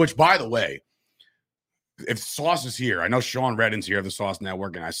week, which, by the way, if Sauce is here, I know Sean Redden's here of the Sauce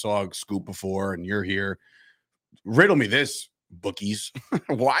Network, and I saw Scoop before, and you're here. Riddle me this, bookies.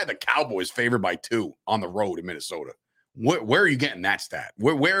 Why the Cowboys favored by 2 on the road in Minnesota? Where are you getting that stat?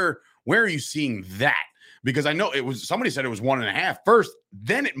 Where are you seeing that? Because I know somebody said it was 1.5 first,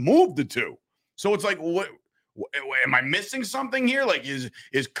 then it moved to 2. So it's like, what am I missing something here? Like, is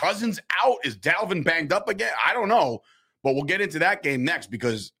Cousins out? Is Dalvin banged up again? I don't know, but we'll get into that game next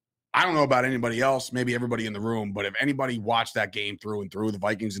because I don't know about anybody else, maybe everybody in the room, but if anybody watched that game through and through, the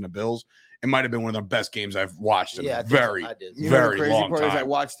Vikings and the Bills, it might have been one of the best games I've watched in a very, very long time. I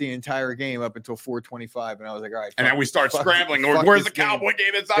watched the entire game up until 4:25, and I was like, all right. And then we start scrambling. Where's the Cowboy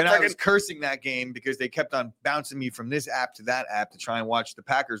game? It's not and I was cursing that game because they kept on bouncing me from this app to that app to try and watch the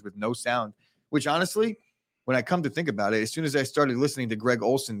Packers with no sound, which honestly, when I come to think about it, as soon as I started listening to Greg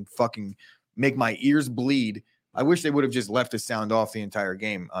Olsen fucking make my ears bleed, I wish they would have just left the sound off the entire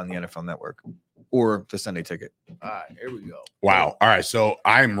game on the NFL Network or the Sunday Ticket. All right, here we go. Wow. All right, so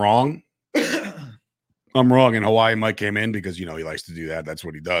I'm wrong. I'm wrong, and Hawaii Mike came in because, he likes to do that. That's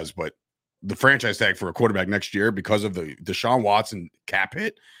what he does. But the franchise tag for a quarterback next year because of the Deshaun Watson cap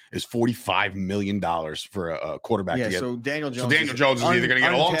hit is $45 million for a quarterback. Yeah, to get. so Daniel Jones. So Daniel Jones is either going to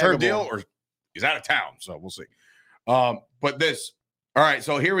get a long-term deal or he's out of town. So we'll see. But this, all right.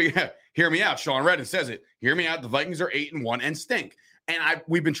 So here Hear me out. Sean Redden says it. Hear me out. The Vikings are 8-1 and stink. And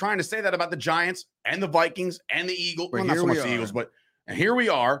we've been trying to say that about the Giants and the Vikings and the Eagles. But Well, not here so much we the are. Eagles, but and here we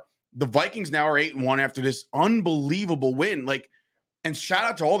are. The Vikings now are 8-1 after this unbelievable win. Like, and shout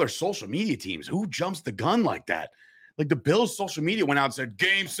out to all their social media teams. Who jumps the gun like that? Like the Bills' social media went out and said,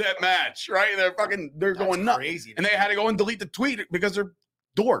 game, set, match, right? They're going nuts. Crazy. And they had to go and delete the tweet because they're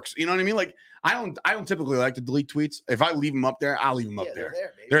dorks. You know what I mean? Like, I don't typically like to delete tweets. If I leave them up there, I'll leave them up there.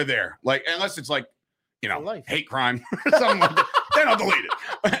 They're there. Like, unless it's like, you know, life. hate crime or something like that, then I'll delete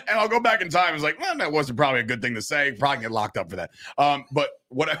it. And I'll go back in time. It's like, well, that wasn't probably a good thing to say. Probably get locked up for that. But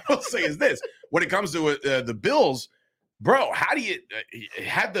what I will say is this: when it comes to the Bills, bro, how do you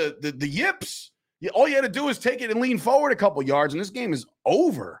had the yips? All you had to do is take it and lean forward a couple yards, and this game is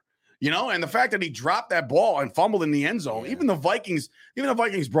over. You know, and the fact that he dropped that ball and fumbled in the end zone, even the Vikings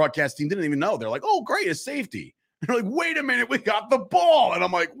broadcast team didn't even know. They're like, oh, great, a safety. And they're like, wait a minute, we got the ball. And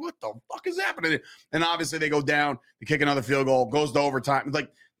I'm like, what the fuck is happening? And obviously they go down, they kick another field goal, goes to overtime.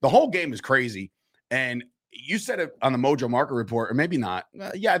 Like the whole game is crazy. And you said it on the Mojo Market Report, or maybe not.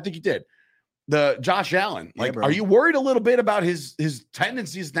 Yeah, I think you did. The Josh Allen, like, bro. are you worried a little bit about his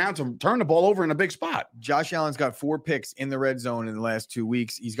tendencies now to turn the ball over in a big spot? Josh Allen's got 4 picks in the red zone in the last 2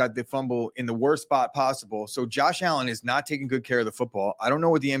 weeks. He's got the fumble in the worst spot possible. So Josh Allen is not taking good care of the football. I don't know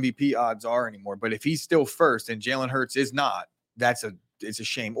what the MVP odds are anymore, but if he's still first and Jalen Hurts is not, it's a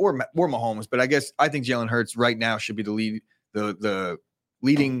shame. Or Mahomes, but I think Jalen Hurts right now should be leading the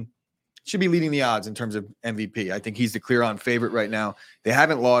odds in terms of MVP. I think he's the clear on favorite right now. They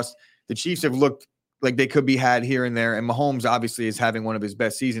haven't lost. The Chiefs have looked like they could be had here and there, and Mahomes obviously is having one of his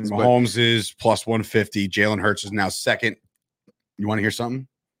best seasons. Mahomes is plus 150. Jalen Hurts is now second. You want to hear something?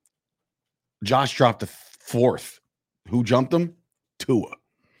 Josh dropped to 4th. Who jumped him? Tua.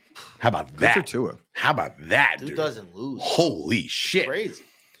 How about Good that? for Tua. How about that, Dude dude? doesn't lose. Holy shit. Crazy.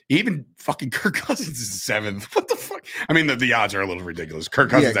 Even fucking Kirk Cousins is 7th. What the fuck? I mean, the odds are a little ridiculous.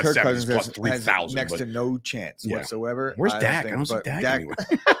 Kirk Cousins at 7th is plus 3,000. Next to no chance whatsoever. Where's Dak? think, I don't see but Dak Dak anywhere.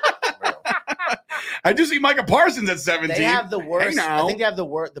 I do see Micah Parsons at 17. They have the worst. Hey, now. I think they have the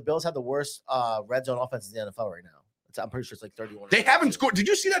worst. The Bills have the worst red zone offense in the NFL right now. I'm pretty sure it's like 31. They haven't scored. Did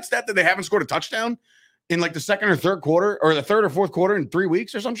you see that stat that they haven't scored a touchdown in like the second or third quarter or the third or fourth quarter in 3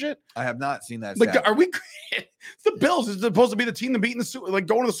 weeks or some shit? I have not seen that. Like, stat. are we? The Bills is supposed to be the team to beat in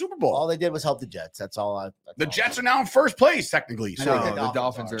going to the Super Bowl. All they did was help the Jets. That's all. The Jets are now in first place technically. No, So the the Dolphins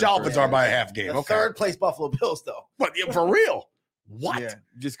Dolphins Dolphins are are by a half game. The Okay, third place Buffalo Bills though. but yeah, for real, what? Yeah,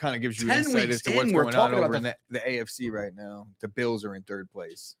 just kind of gives you 10 insight weeks as to what's in, we're going on talking over about in the AFC right now. The Bills are in 3rd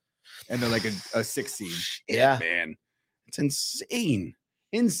place, and they're like a 6th seed. Yeah. Man, it's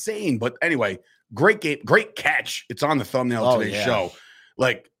insane. But anyway, great game, great catch. It's on the thumbnail of today's show.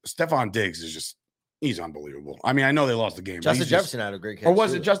 Like Stephon Diggs is he's unbelievable. I mean, I know they lost the game. but Justin he's Jefferson had a great catch. or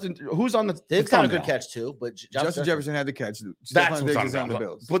was too. it Justin? Who's on the? They've the got a good thumbnail? catch too, but Justin Jefferson had the catch. That's Stephon what's Diggs is on on the the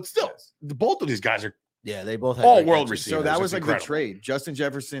Bills. But still, Yes. both of these guys are Yeah, they both had all great world catches. receivers. So that It's was like incredible. the trade. Justin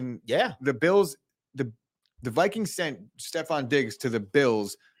Jefferson. Yeah, The Bills, the Vikings sent Stephon Diggs to the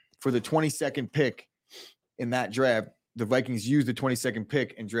Bills for the 22nd pick in that draft. The Vikings used the 22nd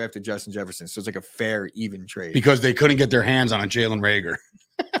pick and drafted Justin Jefferson. So it's like a fair, even trade. because they couldn't get their hands on a Jalen Rager.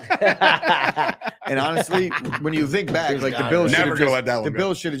 And honestly, when you think back, like the Never Bills should Never have gonna just, let that one the go.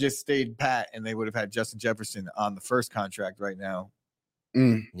 Bills should have just stayed pat, and they would have had Justin Jefferson on the first contract right now.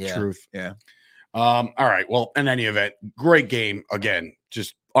 yeah. Truth. Yeah. All right. Well, in any event, great game again.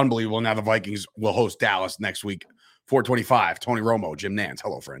 Just unbelievable. Now the Vikings will host Dallas next week. 425. Tony Romo, Jim Nance.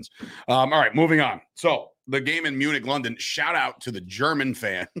 Hello, friends. All right, moving on. So the game in Munich, London. Shout out to the German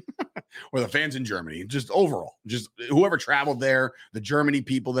fan or the fans in Germany. Just overall, just whoever traveled there, the Germany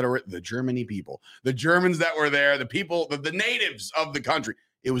people that are the Germany people, the Germans that were there, the people, the natives of the country.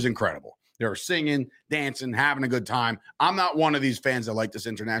 It was incredible. They were singing, dancing, having a good time. I'm not one of these fans that like this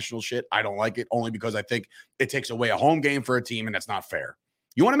international shit. I don't like it only because I think it takes away a home game for a team, and that's not fair.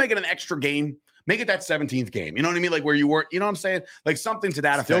 You want to make it an extra game? Make it that 17th game. You know what I mean? Like where you were, you know what I'm saying? Like something to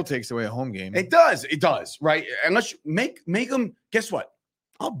that Still effect. takes away a home game. It does, right? Unless you make them, guess what?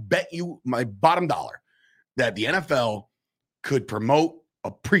 I'll bet you my bottom dollar that the NFL could promote a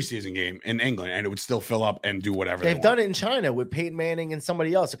preseason game in England and it would still fill up and do whatever They've done it in China with Peyton Manning and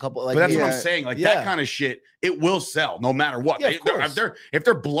somebody else. A couple like But that's yeah. what I'm saying. Like that kind of shit, it will sell no matter what. Yeah, of course. If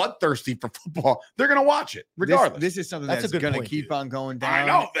they're bloodthirsty for football, they're gonna watch it regardless. This is something That's a that's, good going to point, keep dude. on going down. I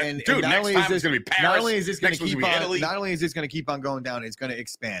know, and dude. not Next only time is this it's gonna be Paris. not only is this going next to one's keep gonna be on, Italy. not only is this going to keep on going down, it's going to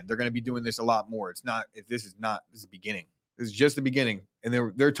expand. They're going to be doing this a lot more. It's not. If this is not. This is the beginning. This is just the beginning, and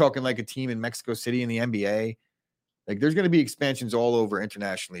they're talking like a team in Mexico City in the NBA. Like there's going to be expansions all over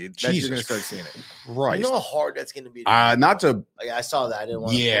internationally. That's you're going to Jesus start seeing it. Right. You know how hard that's going to be. Not to. Like, I saw that. I didn't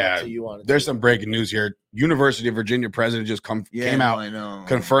want Yeah, to you wanted There's to. some breaking news here. University of Virginia president just came out, I know.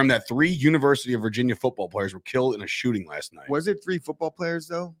 confirmed that 3 University of Virginia football players were killed in a shooting last night. Was it 3 football players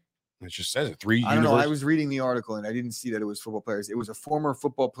though? It just says it. 3. I don't know. I was reading the article and I didn't see that it was football players. It was a former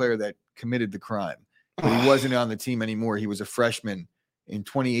football player that committed the crime, but he wasn't on the team anymore. He was a freshman in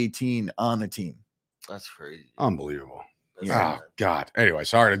 2018 on the team. That's crazy. Unbelievable. That's Oh sad. God. Anyway,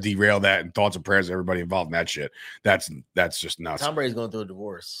 sorry to derail that, and thoughts and prayers to everybody involved in that shit. That's just nuts. Tom Brady's going through a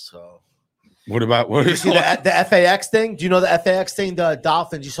divorce. So What about what? you see the FAX thing? Do you know the FAX thing? The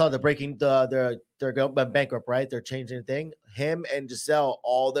Dolphins. You saw the breaking. They're going bankrupt, right? They're changing the thing. Him and Giselle,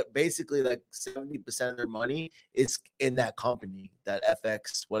 all that basically like 70% of their money is in that company, that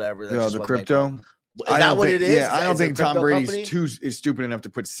FX, whatever. That's just The what crypto. bankrupt. Is that what it is? Yeah, I don't Is it a think Tom crypto Brady's company? is stupid enough to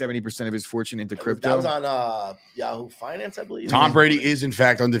put 70% of his fortune into That crypto. was on Yahoo Finance, I believe. Tom Brady is in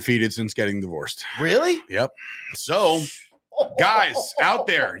fact undefeated since getting divorced. Really? Yep. So, guys out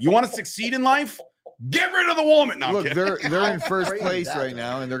there, you want to succeed in life? Get rid of the woman. No, I'm Look, kidding. they're in first Crazy place that, right though.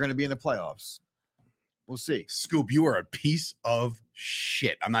 now, and they're going to be in the playoffs. We'll see. Scoop, you are a piece of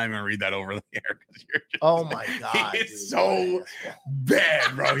shit. I'm not even gonna read that over the air. 'Cause you're just- Oh my god. It's dude. so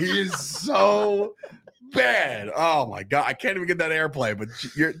bad, bro. He is so bad. Oh my god, I can't even get that airplay. But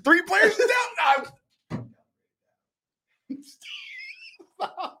you're 3 players down.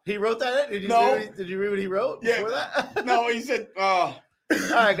 He wrote that in? Did you No. did you read what he wrote Yeah. before that? No, he said, All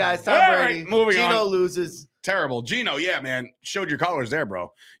right, guys. Tom All Brady. right, moving Gino on. loses. terrible. Gino, yeah, man, showed your colors there,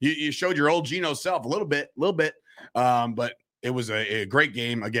 bro. You showed your old Gino self a little bit. But it was a great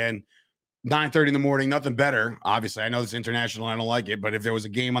game. Again, 9:30 in the morning, nothing better. Obviously, I know it's international. I don't like it, but if there was a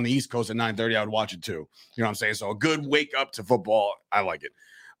game on the East Coast at 9:30, I would watch it too. You know what I'm saying? So a good wake up to football. I like it.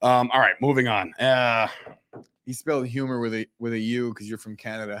 All right, moving on. He spelled humor with a U because you're from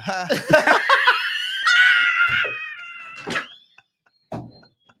Canada.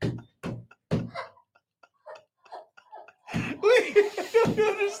 Wait, I don't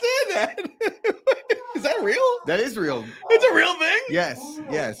understand that. Is that real? That is real. It's a real thing?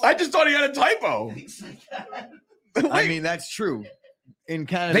 Yes. I just thought he had a typo. I mean, that's true. In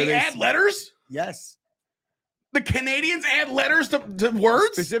Canada, They add letters? yes, The Canadians add letters to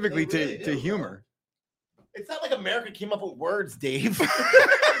words? specifically They really to do. humor. It's not like America came up with words, Dave.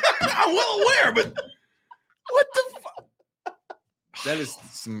 I'm well aware, but what the fuck? That is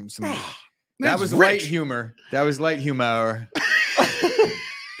some. That That's was rich. light humor. That was light humor.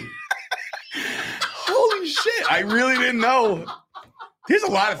 Holy shit. I really didn't know. There's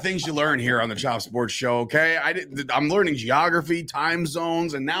a lot of things you learn here on the Chop Sports Show, okay? I'm learning geography, time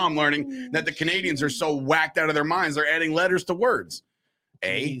zones, and now I'm learning that the Canadians are so whacked out of their minds, they're adding letters to words.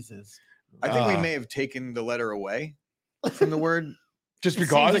 Jesus. I think we may have taken the letter away from the word. Just It seems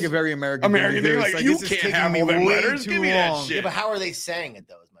because? like a very American thing to American do. thing, It's like, you this is can't taking have me all them way letters. too Give me that long. shit. Yeah, but how are they saying it,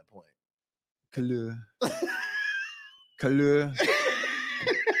 though, is my point. Couleur. Couleur.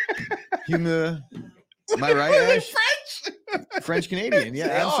 Humor. Am I right, Ash? French Canadian. Yeah,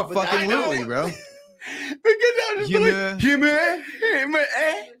 They are, but I know. absolutely, bro. Humor. Humor.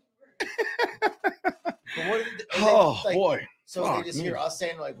 But what, Oh, like, boy. So Fuck they just me. hear us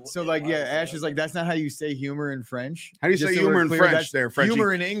saying, like, So, like, yeah, Ash is like, that's not how you say humor in French. How do you Just say so humor we're in clear, French that's there, Frenchie?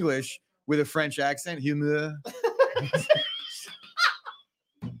 humor in English with a French accent. Humor.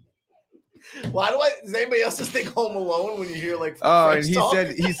 why does anybody else just think Home Alone when you hear, like, Oh, French and talk?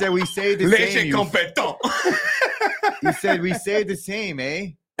 he said we say the Leche same. compétent. He said we say the same,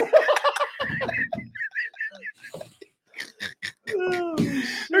 eh?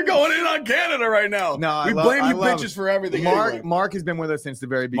 They're going in on Canada right now. No, I we love- blame I you love bitches for everything. Mark anyway. Mark has been with us since the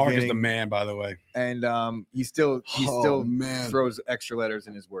very Mark beginning, is the man, by the way. and he still Oh, man. throws extra letters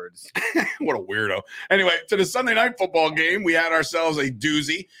in his words. What a weirdo. Anyway, to the Sunday night football game, we had ourselves a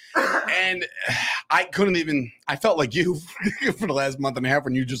doozy. And I felt like you for the last month and a half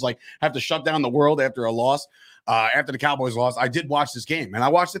when you just like have to shut down the world after a loss. After the Cowboys lost, I did watch this game and I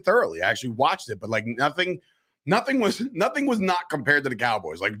watched it thoroughly. I actually watched it, but like nothing was not compared to the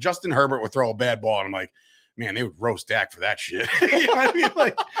Cowboys. Like Justin Herbert would throw a bad ball and I'm like, man, they would roast Dak for that shit. You know what I mean?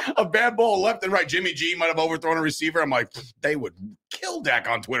 Like a bad ball left and right. Jimmy G might have overthrown a receiver. I'm like, they would kill Dak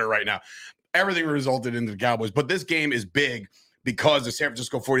on Twitter right now. Everything resulted into the Cowboys. But this game is big because the San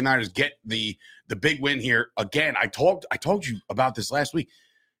Francisco 49ers get the big win here. Again, I told you about this last week.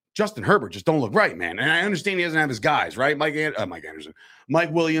 Justin Herbert just don't look right, man. And I understand he doesn't have his guys, right? Mike Anderson, Mike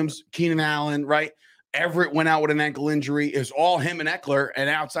Williams, Keenan Allen, right? Everett went out with an ankle injury. It was all him and Eckler. And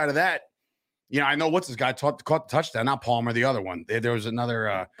outside of that, you know, I know what's this guy caught the touchdown, not Palmer, the other one. There was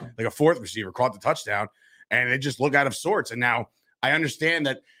another, like a fourth receiver caught the touchdown. and they just look out of sorts. And now I understand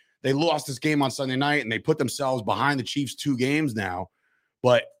that they lost this game on Sunday night and they put themselves behind the Chiefs 2 games now.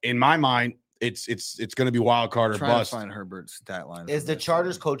 But in my mind, it's going to be wild card or Trying bust. to find Herbert's stat line. Is the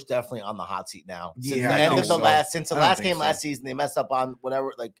Chargers coach definitely on the hot seat now? Since Yeah, the I end think of the so. last since the I don't last think game so. last season, they messed up on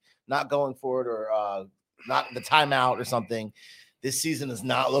whatever, like not going for it or not the timeout or something. This season does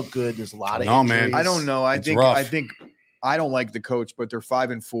not look good. There's a lot of No, man. injuries. I don't know. I It's think rough. I don't like the coach, but they're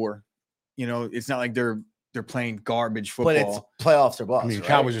 5-4. You know, it's not like they're playing garbage football. but it's playoffs or bust. I mean, right?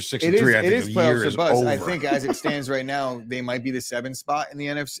 Cowboys are 6-3. It is, I it think is the playoffs year or is bust. over. I think as it stands right now, they might be the 7th spot in the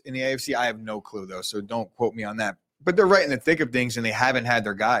NFC, in the AFC. I have no clue though, so don't quote me on that. But they're right in the thick of things, and they haven't had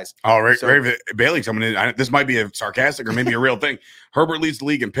their guys. Oh, Ray So- Bailey coming in. This might be a sarcastic or maybe a real thing. Herbert leads the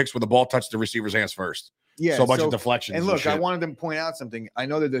league in picks with the ball touched the receiver's hands first. Yeah, So a bunch of deflections. And look, I shit. wanted to point out something. I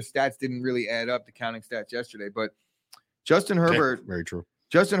know that the stats didn't really add up, the counting stats yesterday, but Justin Yeah, Herbert, very true.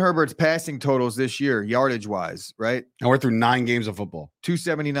 Justin Herbert's passing totals this year, yardage wise, right? And we're through 9 games of football.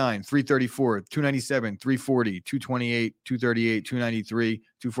 279, 334, 297, 340, 228, 238, 293,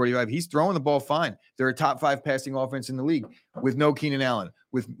 245. He's throwing the ball fine. They're a top 5 passing offense in the league with no Keenan Allen,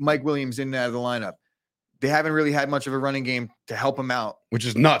 with Mike Williams in and out of the lineup. They haven't really had much of a running game to help him out. Which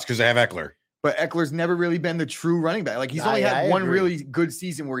is nuts because they have Eckler. But Eckler's never really been the true running back. Like he's I only had one agree. really good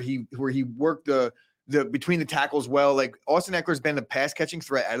season where he worked the between the tackles well. Like Austin Eckler's been the pass catching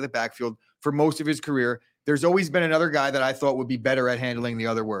threat out of the backfield for most of his career. There's always been another guy that I thought would be better at handling the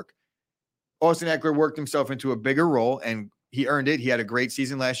other work. Austin Eckler worked himself into a bigger role and he earned it. He had a great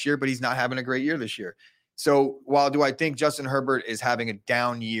season last year, but he's not having a great year this year. So while do I think Justin Herbert is having a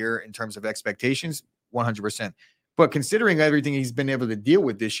down year in terms of expectations? 100%. But considering everything he's been able to deal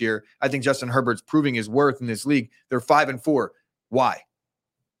with this year, I think Justin Herbert's proving his worth in this league. They're 5-4. Why?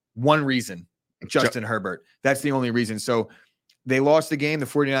 One reason, Justin Herbert. That's the only reason. So they lost the game. The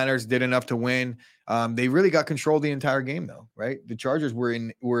 49ers did enough to win. They really got control of the entire game, though, right? The Chargers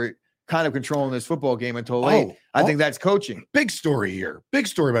were kind of controlling this football game until late. I think that's coaching. Big story here. Big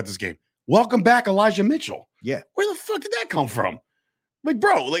story about this game. Welcome back, Elijah Mitchell. Yeah. Where the fuck did that come from? Like,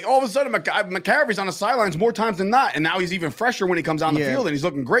 bro, like all of a sudden, McCaffrey's on the sidelines more times than not. And now he's even fresher when he comes on the Yeah. field and he's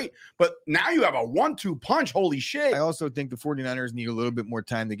looking great. But now you have a 1-2 punch. Holy shit. I also think the 49ers need a little bit more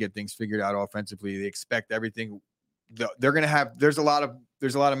time to get things figured out offensively. They expect everything. They're going to have, there's a lot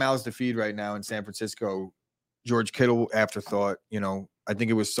of mouths to feed right now in San Francisco. George Kittle afterthought, I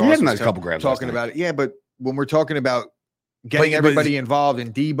think it was He had Sauce a nice was couple grabs last talking night. about it. Yeah, but when we're talking about getting But- everybody involved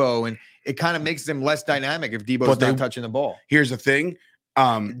in Debo, and it kind of makes them less dynamic if Debo's But they- not touching the ball. Here's the thing.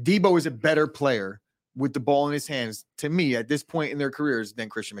 Debo is a better player with the ball in his hands to me at this point in their careers than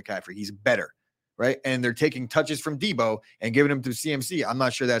Christian McCaffrey. He's better, right? And they're taking touches from Debo and giving them to CMC. I'm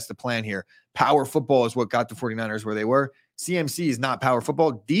not sure that's the plan here. Power football is what got the 49ers where they were. CMC is not power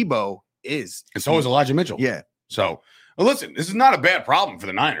football. Debo is. And so is Elijah Mitchell. Yeah. So listen, this is not a bad problem for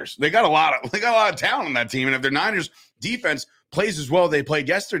the Niners. They got a lot of talent on that team. And if their Niners defense plays as well as they played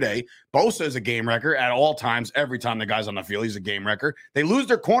yesterday, Bosa is a game wrecker at all times. Every time the guy's on the field, he's a game wrecker. They lose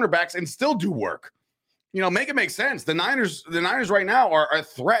their cornerbacks and still do work. Make it make sense. The Niners right now are a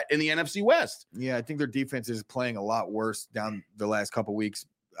threat in the NFC West. Yeah, I think their defense is playing a lot worse down the last couple weeks.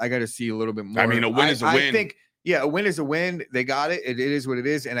 I got to see a little bit more. I mean, a win is a I win. think, a win is a win. They got it. It is what it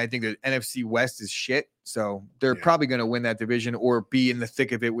is. And I think the NFC West is shit. So they're probably going to win that division or be in the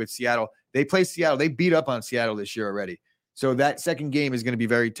thick of it with Seattle. They play Seattle. They beat up on Seattle this year already. So that second game is going to be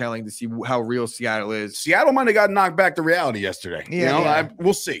very telling to see how real Seattle is. Seattle might have got knocked back to reality yesterday. Yeah.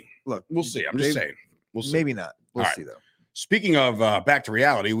 We'll see. Look, We'll see. I'm just saying. We'll see. maybe not. We'll All right. see, though. Speaking of back to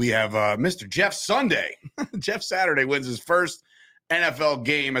reality, we have Mr. Jeff Sunday. Jeff Saturday wins his first NFL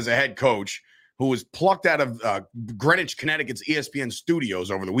game as a head coach, who was plucked out of Greenwich, Connecticut's ESPN studios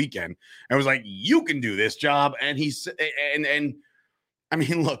over the weekend and was like, you can do this job. And he's and I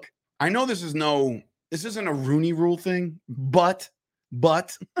mean, look, I know this isn't a Rooney Rule thing, but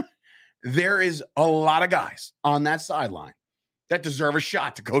there is a lot of guys on that sideline that deserve a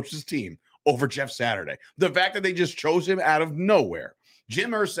shot to coach this team over Jeff Saturday. The fact that they just chose him out of nowhere.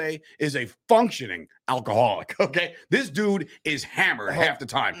 Jim Irsay is a functioning alcoholic, okay? This dude is hammered half the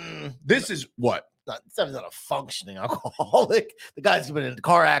time. This is what? He's not a functioning alcoholic. The guy's been in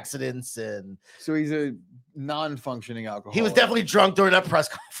car accidents and So he's a non-functioning alcoholic. he was definitely drunk during that press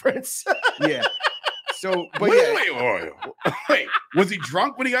conference. Yeah. So, but Wait. Was he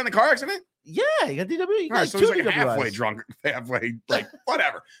drunk when he got in the car accident? Yeah, he got DW. He All right, got so two he's like halfway DWIs. drunk, halfway, like,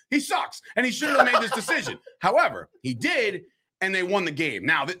 whatever. He sucks, and he shouldn't have made this decision. However, he did, and they won the game.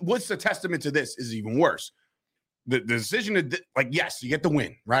 Now, what's the testament to this is even worse. The decision to, yes, you get the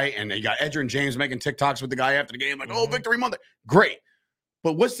win, right? And you got Edger and James making TikToks with the guy after the game, like, oh, Victory Monday. Great.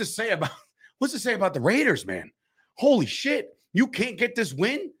 But what's to say about What's it say about the Raiders, man? Holy shit. You can't get this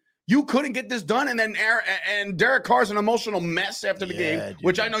win? You couldn't get this done? And then Derek Carr's an emotional mess after the game, dude.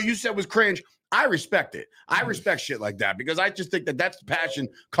 which I know you said was cringe. I respect it. I respect shit like that because I just think that that's the passion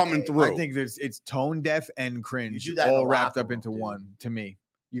coming through. I think it's tone deaf and cringe do that in all the wrapped locker up into room, dude. one to me.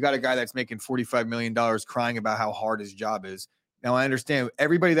 You got a guy that's making $45 million crying about how hard his job is. Now, I understand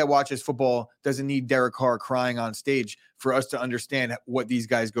everybody that watches football doesn't need Derek Carr crying on stage for us to understand what these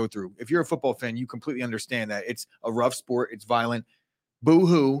guys go through. If you're a football fan, you completely understand that it's a rough sport. It's violent.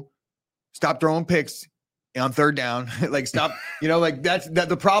 Boo-hoo. Stop throwing picks on third down. Like, stop. That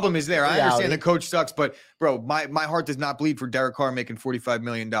the problem is there. I understand the coach sucks, but, bro, my heart does not bleed for Derek Carr making $45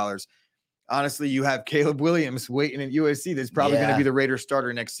 million. Honestly, you have Caleb Williams waiting at USC. That's probably going to be the Raiders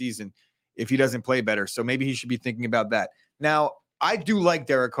starter next season if he doesn't play better. So maybe he should be thinking about that. Now, I do like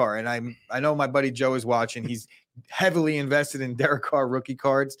Derek Carr, and I know my buddy Joe is watching. He's heavily invested in Derek Carr rookie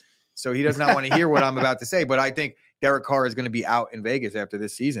cards, so he does not want to hear what I'm about to say. But I think Derek Carr is going to be out in Vegas after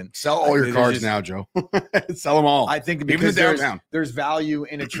this season. Sell all your cards now, Joe. Sell them all. I think Even because downtown. there's value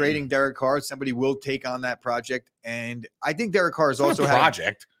in a trading Derek Carr. Somebody will take on that project, and I think Derek Carr is also a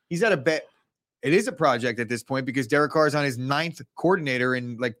project. He's at a bet. It is a project at this point because Derek Carr is on his 9th coordinator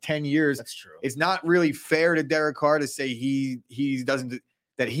in like 10 years. That's true. It's not really fair to Derek Carr to say he doesn't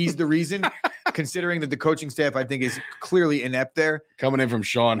that he's the reason, considering that the coaching staff I think is clearly inept there. Coming in from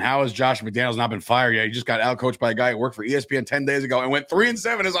Sean, how has Josh McDaniels not been fired yet? He just got out-coached by a guy who worked for ESPN 10 days ago and went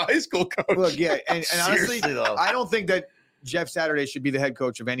 3-7 as a high school coach. Look, yeah, and honestly, Seriously, though. I don't think that Jeff Saturday should be the head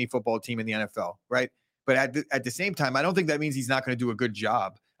coach of any football team in the NFL, right? But at the same time, I don't think that means he's not going to do a good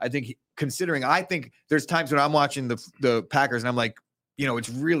job. I think I think there's times when I'm watching the Packers and I'm like, it's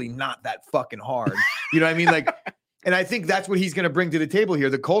really not that fucking hard. You know what I mean? Like, and I think that's what he's going to bring to the table here.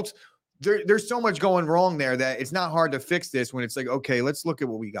 The Colts, there's so much going wrong there that it's not hard to fix this when it's like, okay, let's look at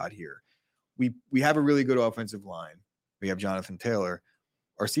what we got here. We have a really good offensive line. We have Jonathan Taylor.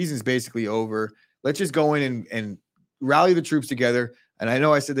 Our season's basically over. Let's just go in and rally the troops together. And I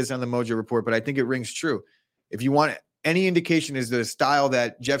know I said this on the Mojo Report, but I think it rings true. If you want any indication is the style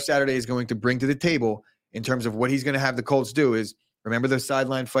that Jeff Saturday is going to bring to the table in terms of what he's going to have the Colts do is, remember the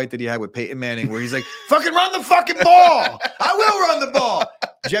sideline fight that he had with Peyton Manning where he's like, fucking run the fucking ball. I will run the ball.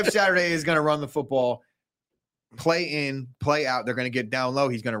 Jeff Saturday is going to run the football, play in, play out. They're going to get down low.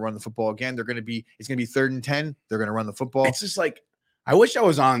 He's going to run the football again. It's going to be 3rd and 10. They're going to run the football. It's just like, I wish I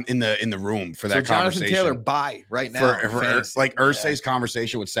was in the room for that conversation. Jonathan Taylor, bye right now. For like Irsay's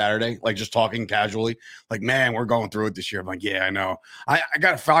conversation with Saturday, like just talking casually, like, man, we're going through it this year. I'm like, yeah, I know. I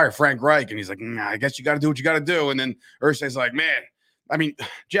got to fire Frank Reich. And he's like, I guess you got to do what you got to do. And then Irsay's like, man, I mean,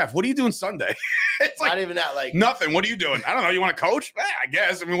 Jeff, what are you doing Sunday? It's like Not even that, like nothing. What are you doing? I don't know. You want to coach? I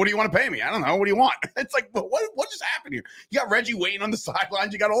guess. I mean, what do you want to pay me? I don't know. What do you want? It's like, but what just happened here? You got Reggie waiting on the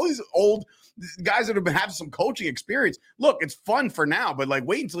sidelines. You got all these old guys that have been having some coaching experience. Look, it's fun for now, but like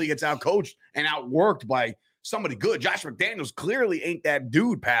wait until he gets out coached and outworked by somebody good. Josh McDaniels clearly ain't that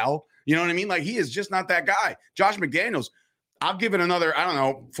dude, pal. You know what I mean? Like he is just not that guy. Josh McDaniels, I'll give it another,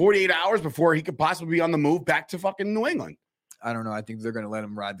 48 hours before he could possibly be on the move back to fucking New England. I don't know. I think they're going to let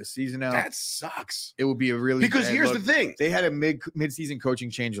him ride the season out. That sucks. It would be a really because bad here's look. the thing. They had a mid-season coaching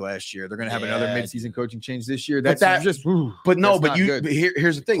change last year. They're going to have another mid-season coaching change this year. But That's here's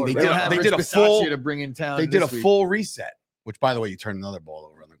the thing. They did a full to bring in town. They did a full reset. Which, by the way, you turned another ball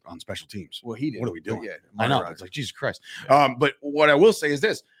over on special teams. Well, he did. What are we doing? Yeah, I know. It's like Jesus Christ. But what I will say is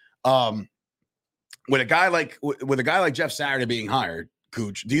this: with a guy like Jeff Saturday being hired,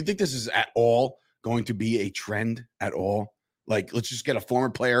 Cooch, do you think this is at all going to be a trend at all? Like, let's just get a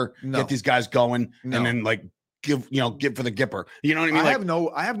former player, get these guys going, and then like give for the Gipper. You know what I mean?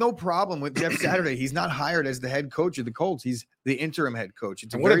 I have no problem with Jeff Saturday. He's not hired as the head coach of the Colts. He's the interim head coach.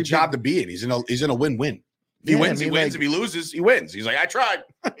 It's what a job to be in. He's in a win-win. If he wins, he wins. If he loses, he wins. He's like, I tried.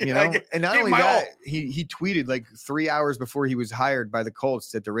 And not only that, he tweeted like 3 hours before he was hired by the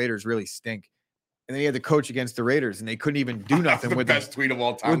Colts that the Raiders really stink. And then he had the coach against the Raiders, and they couldn't even do nothing with best tweet of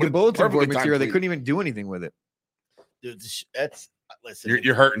all time. With the bulletin board material, they couldn't even do anything with it. Dude, that's listen.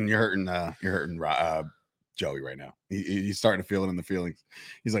 You're hurting Joey right now. He's starting to feel it in the feelings.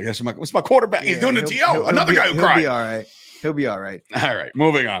 He's like, what's my quarterback? He's doing the TO. Another guy who cried. He'll be all right. He'll be all right. All right,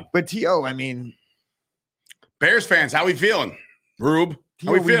 moving on. But TO, I mean, Bears fans, how we feeling? Rube,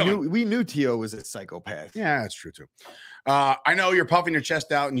 how we feeling? We knew TO was a psychopath. Yeah, that's true too. I know you're puffing your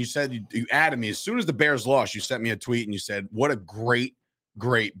chest out, and you said you added me as soon as the Bears lost. You sent me a tweet and you said, "What a great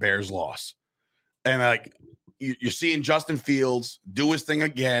Bears loss!" And like you're seeing Justin Fields do his thing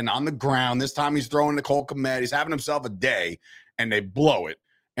again on the ground. This time he's throwing Nicole Kmet. He's having himself a day, and they blow it.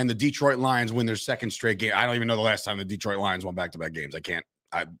 And the Detroit Lions win their second straight game. I don't even know the last time the Detroit Lions won back-to-back games. I can't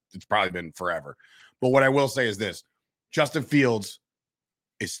it's probably been forever. But what I will say is this: Justin Fields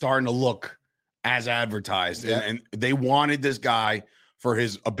is starting to look as advertised, and they wanted this guy for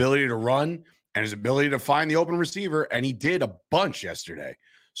his ability to run and his ability to find the open receiver, and he did a bunch yesterday.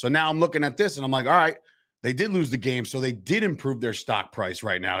 So now I'm looking at this, and I'm like, all right, they did lose the game, so they did improve their stock price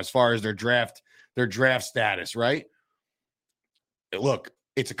right now as far as their draft status, right? Look,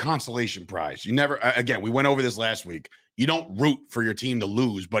 it's a consolation prize. You never, again, we went over this last week. You don't root for your team to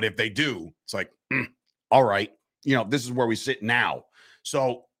lose, but if they do, it's like, all right, this is where we sit now.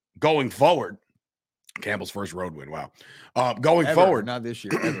 So going forward, Campbell's first road win. Wow. Going forward. Not this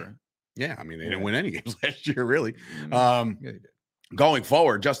year, ever. Yeah. I mean, they didn't win any games last year, really. Going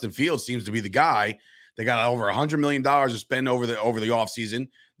forward, Justin Fields seems to be the guy. They got over $100 million to spend over the offseason.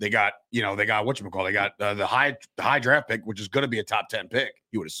 They got, they got whatchamacallit. They got the high draft pick, which is going to be a top 10 pick.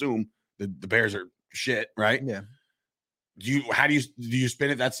 You would assume the Bears are shit, right? Yeah. Do you spin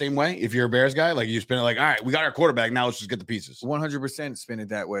it that same way? If you're a Bears guy, like you spin it like, all right, we got our quarterback. Now let's just get the pieces. 100% spin it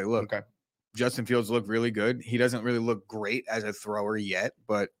that way. Look, okay. Justin Fields looked really good. He doesn't really look great as a thrower yet,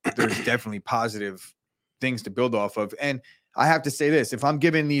 but there's definitely positive things to build off of. And I have to say this, if I'm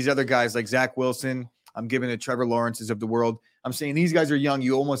giving these other guys like Zach Wilson, I'm giving the Trevor Lawrences of the world, I'm saying these guys are young.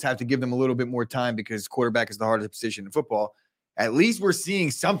 You almost have to give them a little bit more time because quarterback is the hardest position in football. At least we're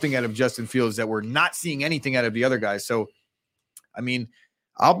seeing something out of Justin Fields that we're not seeing anything out of the other guys. So, I mean,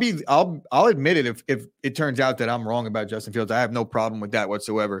 I'll admit it if it turns out that I'm wrong about Justin Fields. I have no problem with that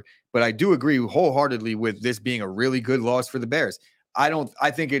whatsoever. But I do agree wholeheartedly with this being a really good loss for the Bears.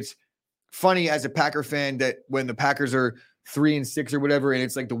 I think it's funny as a Packer fan that when the Packers are 3-6 or whatever, and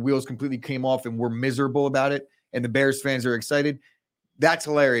it's like the wheels completely came off and we're miserable about it, and the Bears fans are excited. That's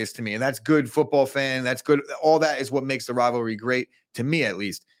hilarious to me. And that's good football fan. That's good. All that is what makes the rivalry great, to me at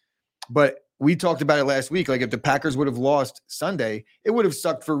least. But we talked about it last week. Like if the Packers would have lost Sunday, it would have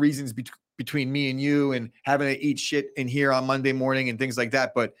sucked for reasons between me and you and having to eat shit in here on Monday morning and things like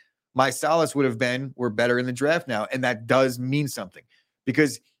that. But my solace would have been, we're better in the draft now. And that does mean something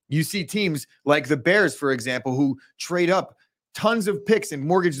because you see teams like the Bears, for example, who trade up tons of picks and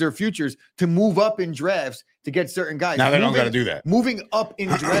mortgage their futures to move up in drafts to get certain guys. Now they don't got to do that. Moving up in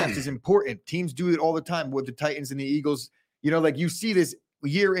drafts is important. Teams do it all the time with the Titans and the Eagles. Like you see this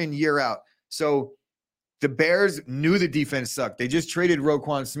year in, year out. So the Bears knew the defense sucked. They just traded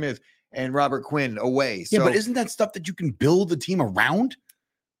Roquan Smith and Robert Quinn away. Yeah, but isn't that stuff that you can build the team around?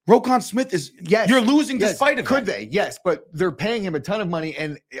 Roquan Smith is, yes, you're losing despite of Could they? Yes, but they're paying him a ton of money.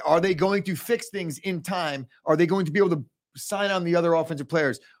 And are they going to fix things in time? Are they going to be able to sign on the other offensive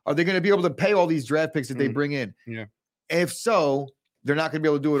players? Are they going to be able to pay all these draft picks that they bring in? Yeah. If so, they're not going to be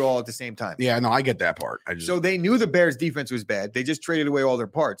able to do it all at the same time. Yeah, no, I get that part. So they knew the Bears defense was bad. They just traded away all their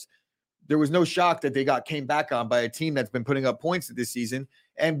parts. There was no shock that they came back on by a team that's been putting up points this season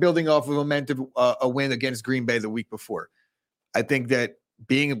and building off of a win against Green Bay the week before. I think that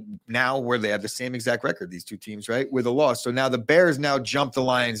being now where they have the same exact record, these two teams, right, with a loss. So now the Bears now jump the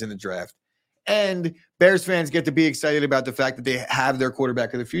Lions in the draft. And Bears fans get to be excited about the fact that they have their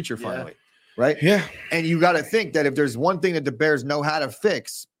quarterback of the future finally, right? Yeah. And you got to think that if there's one thing that the Bears know how to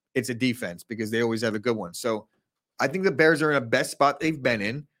fix, it's a defense because they always have a good one. So I think the Bears are in the best spot they've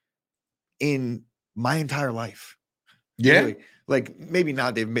been in my entire life. Yeah. Really. Like maybe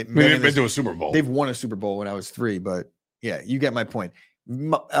not. They've been to a Super Bowl. They've won a Super Bowl when I was 3, but yeah, you get my point.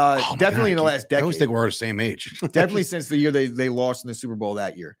 Definitely in the last decade. I always think we're the same age. Definitely since the year they lost in the Super Bowl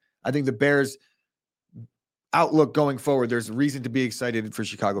that year. I think the Bears outlook going forward, there's a reason to be excited for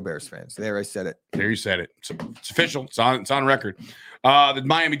Chicago Bears fans. There, I said it. There you said it. It's official. It's on record. The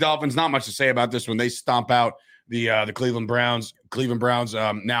Miami Dolphins, not much to say about this one. They stomp out the Cleveland Browns. Cleveland Browns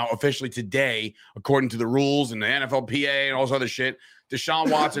now officially today, according to the rules and the NFLPA and all this other shit,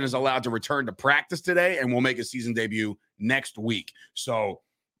 Deshaun Watson is allowed to return to practice today and will make a season debut next week. So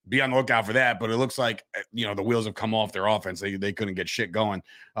be on the lookout for that. But it looks like, the wheels have come off their offense. They couldn't get shit going.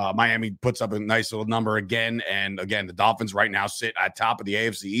 Miami puts up a nice little number again. And again, the Dolphins right now sit at top of the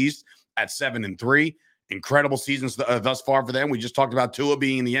AFC East at 7-3. Incredible seasons thus far for them. We just talked about Tua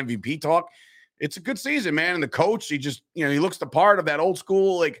being in the MVP talk. It's a good season, man. And the coach, he just, he looks the part of that old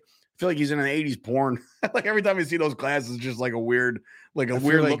school, like, I feel like he's in an 80s porn. Like every time you see those glasses, just like a weird look to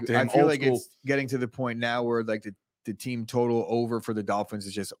him. I feel like it's getting to the point now where like the team total over for the Dolphins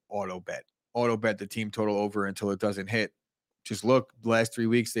is just auto bet the team total over until it doesn't hit. Just look, the last 3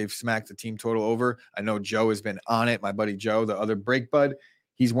 weeks, they've smacked the team total over. I know Joe has been on it. My buddy Joe, the other break bud,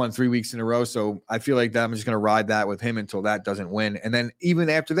 he's won 3 weeks in a row. So I feel like I'm just going to ride that with him until that doesn't win. And then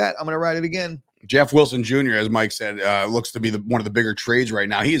even after that, I'm going to ride it again. Jeff Wilson Jr., as Mike said, looks to be one of the bigger trades right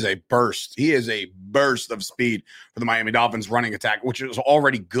now. He is a burst. He is a burst of speed for the Miami Dolphins running attack, which is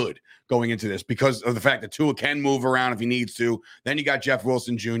already good going into this because of the fact that Tua can move around if he needs to. Then you got Jeff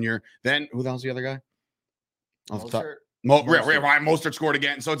Wilson Jr. Then who the hell's the other guy? Off the top. Ryan Mostert scored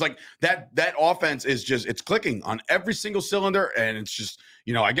again. So it's like that offense is just, it's clicking on every single cylinder. And it's just,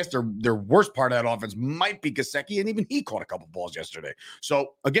 I guess their worst part of that offense might be Gesicki, and even he caught a couple balls yesterday.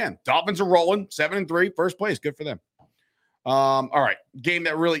 So again, Dolphins are rolling 7-3, first place. Good for them. All right. Game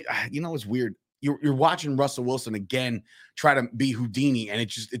that really, it's weird. You're watching Russell Wilson again try to be Houdini, and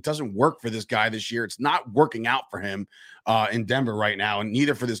it doesn't work for this guy this year. It's not working out for him in Denver right now, and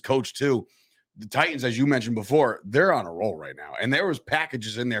neither for this coach too. The Titans, as you mentioned before, they're on a roll right now. And there was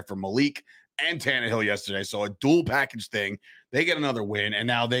packages in there for Malik and Tannehill yesterday. So a dual package thing. They get another win, and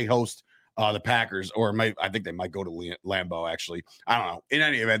now they host the Packers, or I think they might go to Lambeau, actually. I don't know. In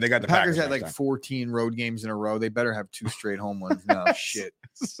any event, they got the Packers had like time. 14 road games in a row. They better have 2 straight home ones. No, shit.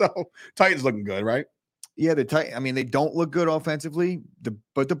 So Titans looking good, right? Yeah, they don't look good offensively,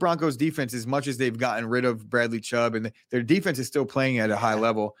 but the Broncos defense, as much as they've gotten rid of Bradley Chubb, and their defense is still playing at a high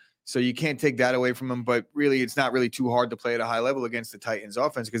level. So you can't take that away from them, but really it's not really too hard to play at a high level against the Titans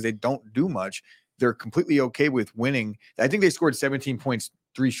offense because they don't do much. They're completely okay with winning. I think they scored 17 points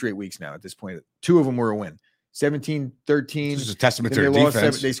 3 straight weeks now at this point. 2 of them were a win. 17-13. This is a testament to their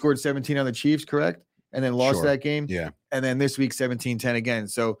defense. They scored 17 on the Chiefs, correct? And then lost that game. Yeah. And then this week 17-10 again.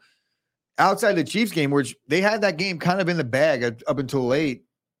 So outside the Chiefs game, which they had that game kind of in the bag up until late.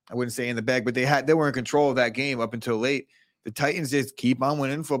 I wouldn't say in the bag, but they were in control of that game up until late. The Titans just keep on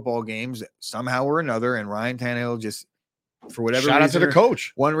winning football games somehow or another, and Ryan Tannehill just, for whatever shout reason, out to the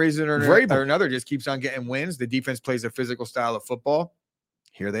coach. One reason or another, just keeps on getting wins. The defense plays a physical style of football.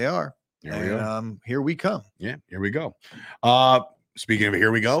 Here they are. Here we come. Yeah, here we go. Speaking of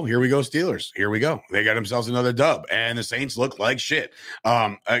here we go Steelers. Here we go. They got themselves another dub, and the Saints look like shit.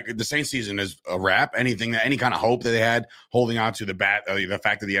 The Saints season is a wrap. Any kind of hope that they had holding on to the fact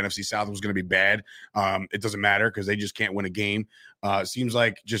that the NFC South was going to be bad, it doesn't matter because they just can't win a game. Seems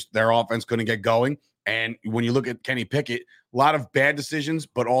like just their offense couldn't get going. And when you look at Kenny Pickett, a lot of bad decisions,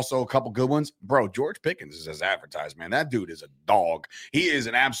 but also a couple good ones. Bro, George Pickens is as advertised, man. That dude is a dog. He is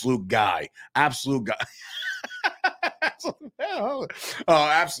an absolute guy. Absolute guy.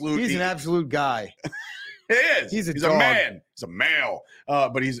 Absolute. He's an absolute guy. He is. He's a man. He's a male.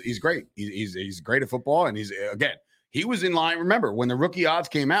 But he's great. He's great at football, and he was in line. Remember when the rookie odds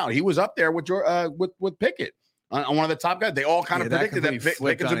came out, he was up there with Pickett on one of the top guys. They all kind of predicted that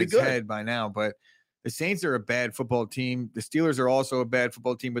Pickens would be good head by now, but. The Saints are a bad football team. The Steelers are also a bad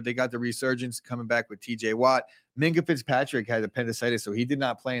football team, but they got the resurgence coming back with TJ Watt. Minka Fitzpatrick had appendicitis, so he did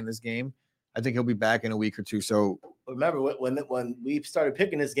not play in this game. I think he'll be back in a week or two. So remember when we started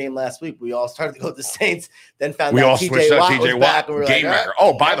picking this game last week, we all started to go with the Saints, then found we out all TJ Watt was back. And we were game like, wrecker.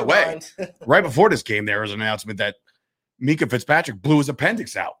 Oh, by the way, right before this game, there was an announcement that Minka Fitzpatrick blew his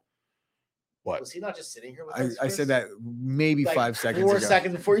appendix out. What? Was he not just sitting here with us? I said that maybe like 5 seconds 4 ago.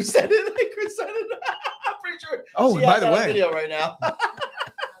 seconds before you said it. Like Chris said it. I'm pretty sure. Oh, by the way, video right now.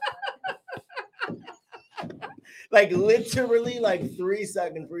 Like literally, like 3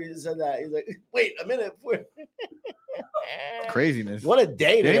 seconds before you said that, he's like, "Wait a minute." Craziness. What a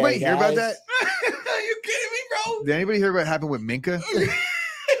day! Did anybody hear about that? Are you kidding me, bro? Did anybody hear what happened with Minka? You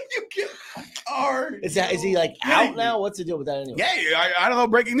kidding? Is he like out now? What's the deal with that anyway? Yeah, I don't know.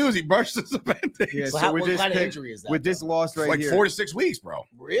 Breaking news: he brushed his appendix. Yeah, so what kind of injury is that? With this loss right like here, 4 to 6 weeks, bro.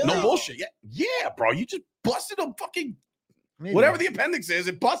 Really? No bullshit. Yeah, bro. You just busted a fucking maybe. Whatever the appendix is,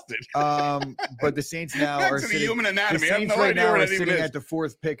 it busted. But the Saints now Back are to the sitting, human anatomy. the I have Saints no right idea now where are that even sitting is. at the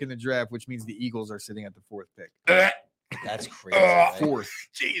 4th pick in the draft, which means the Eagles are sitting at the 4th pick. That's crazy. Right? 4th.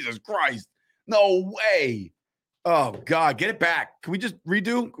 Jesus Christ. No way. Oh, God. Get it back. Can we just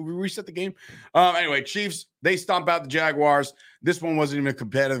redo? Can we reset the game? Anyway, Chiefs, they stomp out the Jaguars. This one wasn't even a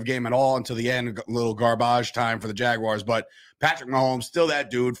competitive game at all until the end. A little garbage time for the Jaguars. But Patrick Mahomes, still that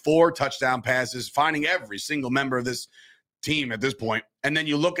dude. 4 touchdown passes, finding every single member of this team at this point. And then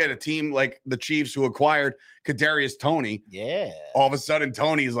you look at a team like the Chiefs who acquired Kadarius Toney. Yeah. All of a sudden,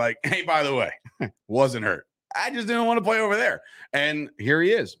 Tony's like, hey, by the way, wasn't hurt. I just didn't want to play over there. And here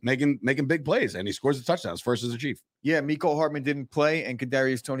he is making big plays, and he scores the touchdowns first as a Chief. Yeah, Mecole Hardman didn't play, and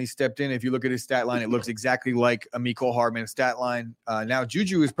Kadarius Toney stepped in. If you look at his stat line, it looks exactly like a Mecole Hardman stat line. Now,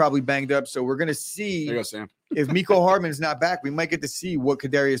 Juju is probably banged up, so we're going to see There you go, Sam. if Mecole Hardman is not back. We might get to see what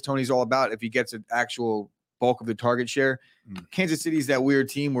Kadarius Toney's all about if he gets an actual bulk of the target share. Kansas City's that weird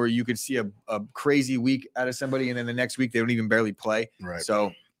team where you could see a crazy week out of somebody, and then the next week they don't even barely play. Right.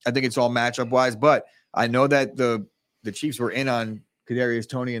 So I think it's all matchup wise, but I know that the Chiefs were in on Kadarius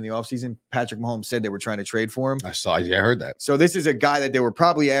Toney in the offseason. Patrick Mahomes said they were trying to trade for him. I heard that. So this is a guy that they were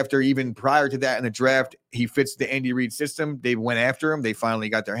probably after even prior to that in the draft. He fits the Andy Reid system. They went after him. They finally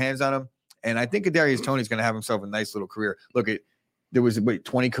got their hands on him. And I think Kadarius Toney is going to have himself a nice little career. Look, there was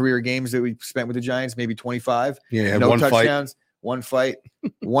 20 career games that we spent with the Giants, maybe 25. Yeah, no one touchdowns, one fight,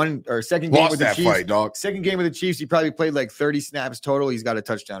 second game Lost with the that Chiefs. fight, dog. Second game with the Chiefs, he probably played like 30 snaps total. He's got a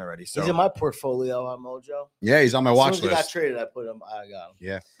touchdown already. So He's in my portfolio on Mojo. Yeah, he's on my As soon watch as he got list. traded, I got him.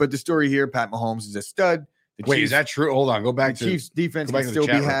 Yeah. But the story here, Pat Mahomes is a stud. The Wait, Chiefs, is that true? Hold on. Go back the to Chiefs defense go back can to the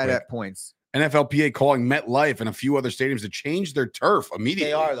still be chat real had quick. at points. NFLPA calling MetLife and a few other stadiums to change their turf immediately.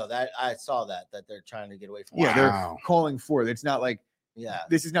 They are though. That I saw that they're trying to get away from. Yeah, it. they're Wow. calling for it. It's not like Yeah.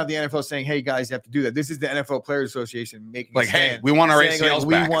 this is not the NFL saying, "Hey guys, you have to do that." This is the NFL Players Association making Like, a hey, stand, we want our saying, like, ACLs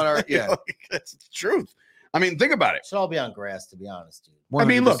we back. want our yeah. That's the truth. I mean, think about it. Should all be on grass, to be honest, dude. I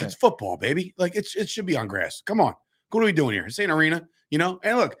mean, look, 100%. it's football, baby. Like it should be on grass. Come on. What are we doing here? This ain't arena, you know?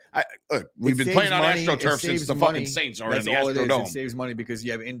 And look, we've been saves playing on money, AstroTurf it since saves the money. fucking Saints are in That's the all it is. It Astrodome. saves money because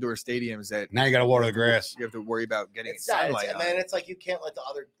you have indoor stadiums that Now you got to water the grass. you have to worry about getting It's not, sunlight. on. man, it's like you can't let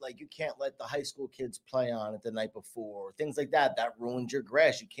the high school kids play on it the night before, things like that. That ruins your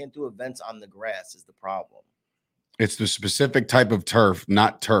grass. You can't do events on the grass is the problem. It's the specific type of turf,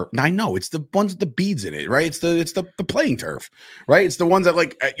 not turf. I know it's the ones with the beads in it, right? It's the playing turf, right? It's the ones that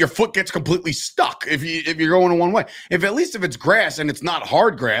like your foot gets completely stuck if you're going in one way. If it's grass and it's not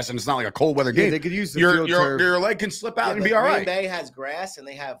hard grass and it's not like a cold weather Yeah, game, they could use the your field turf. your leg can slip out Yeah, and but be all Green right. Bay has grass, and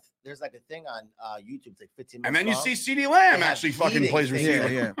there's like a thing on YouTube, it's like 15 minutes. And then you long, see CeeDee Lamb They have actually fucking heating plays things.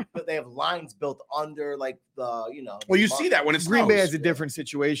 receiver. Yeah. but they have lines built under like the Well, you see that when it's Green Bay snows. has a different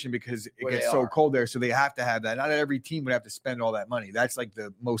situation because it Where gets they so are. cold there, so they have to have that. Not every team would have to spend all that money. That's like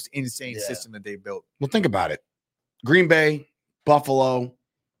the most insane Yeah. system that they built. Well, think about it. Green Bay, Buffalo,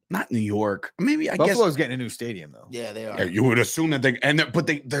 not New York. Maybe I Buffalo's getting a new stadium though. Yeah, they are. guess you would assume that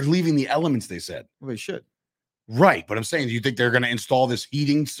they're leaving the elements. They said Well, they should. right, but I'm saying, do you think they're going to install this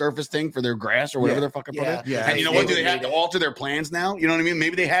heating surface thing for their grass or whatever Yeah. they're fucking putting? Yeah. in? Yeah, And you know they what? Do would they have need to it. alter their plans now? You know what I mean?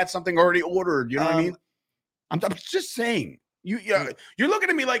 Maybe they had something already ordered. You know what I mean? I'm just saying. You're looking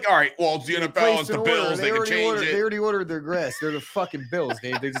at me like, all right, well, it's the NFL, Placed it's the an order. Bills, they can change They it. already ordered their grass. They're the fucking Bills.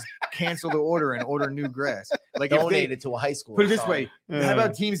 They just cancel the order and order new grass. Like if they, Donated to a high school. put it this son. way, how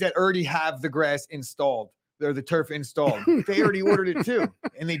about teams that already have the grass installed? They're the turf installed. They already ordered it too,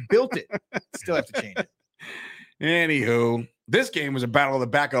 and they built it. Still have to change it. Anywho, this game was a battle of the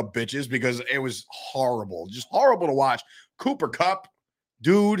backup bitches because it was horrible, just horrible to watch. Cooper Kupp,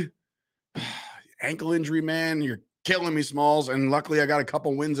 dude, ankle injury, man, you're killing me, Smalls. And luckily, I got a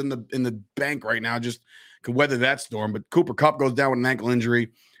couple wins in the bank right now, just can weather that storm. But Cooper Kupp goes down with an ankle injury.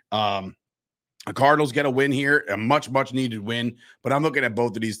 The Cardinals get a win here, a much needed win. But I'm looking at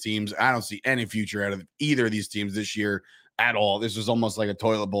both of these teams. I don't see any future out of either of these teams this year at all. This is almost like a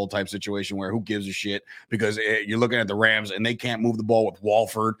toilet bowl type situation where who gives a shit, because you're looking at the Rams and they can't move the ball with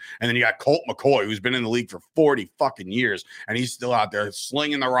Walford. And then you got Colt McCoy, who's been in the league for 40 fucking years, and he's still out there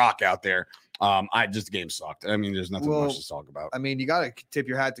slinging the rock out there. The game sucked. I mean, there's nothing much to talk about. I mean, you got to tip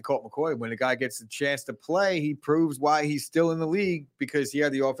your hat to Colt McCoy. When a guy gets a chance to play, he proves why he's still in the league, because he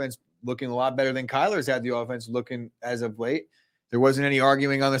had the offense looking a lot better than Kyler's had the offense looking as of late. There wasn't any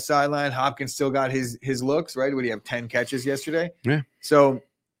arguing on the sideline. Hopkins still got his looks, right? Would he have 10 catches yesterday? Yeah. So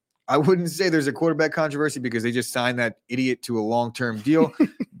I wouldn't say there's a quarterback controversy because they just signed that idiot to a long-term deal.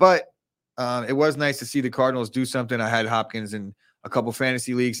 But it was nice to see the Cardinals do something. I had Hopkins in a couple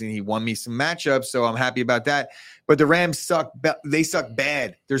fantasy leagues, and he won me some matchups, so I'm happy about that. But the Rams suck. They suck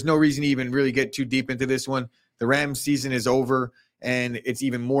bad. There's no reason to even really get too deep into this one. The Rams season is over, and it's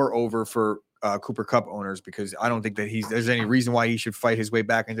even more over for Cooper Kupp owners, because I don't think that there's any reason why he should fight his way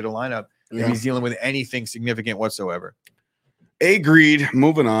back into the lineup if he's dealing with anything significant whatsoever. Agreed.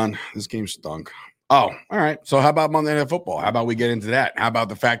 Moving on. This game stunk. Oh, all right. So how about Monday Night Football? How about we get into that? How about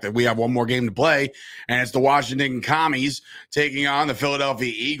the fact that we have one more game to play, and it's the Washington Commies taking on the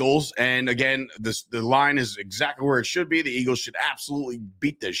Philadelphia Eagles. And again, the line is exactly where it should be. The Eagles should absolutely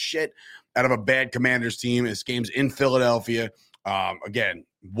beat the shit out of a bad Commanders team. This game's in Philadelphia. Again,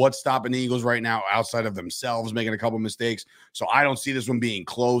 what's stopping the Eagles right now outside of themselves making a couple mistakes? So I don't see this one being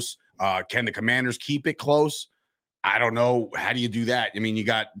close. Can the Commanders keep it close? I don't know. How do you do that? I mean, you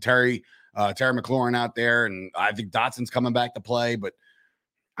got Terry McLaurin out there, and I think Dotson's coming back to play. But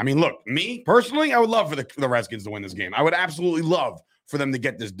I mean, look, me personally, I would love for the Redskins to win this game. I would absolutely love for them to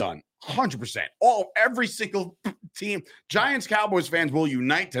get this done. 100%. Every single team, Giants, Cowboys fans will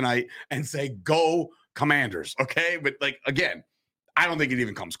unite tonight and say, go Commanders. Okay. But like, again, I don't think it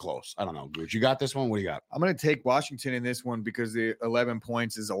even comes close. I don't know, Gooch. You got this one? What do you got? I'm going to take Washington in this one because the 11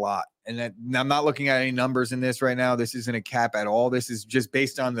 points is a lot. And I'm not looking at any numbers in this right now. This isn't a cap at all. This is just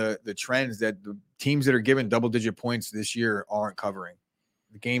based on the trends that the teams that are given double-digit points this year aren't covering.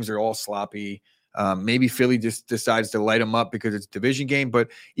 The games are all sloppy. Maybe Philly just decides to light them up because it's a division game.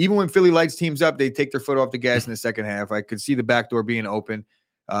 But even when Philly lights teams up, they take their foot off the gas in the second half. I could see the back door being open.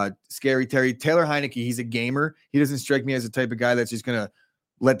 Scary Terry. Taylor Heineke, he's a gamer. He doesn't strike me as the type of guy that's just going to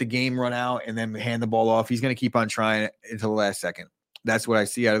let the game run out and then hand the ball off. He's going to keep on trying it until the last second. That's what I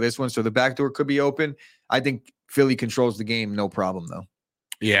see out of this one. So the back door could be open. I think Philly controls the game, no problem, though.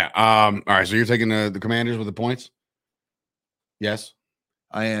 Yeah. All right. So you're taking the Commanders with the points? Yes.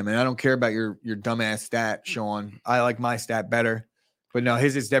 I am. And I don't care about your dumbass stat, Sean. I like my stat better. But no,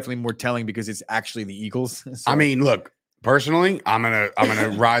 his is definitely more telling because it's actually the Eagles. So. I mean, look. Personally, I'm gonna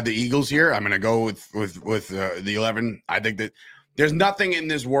ride the Eagles here. I'm gonna go with the 11. I think that there's nothing in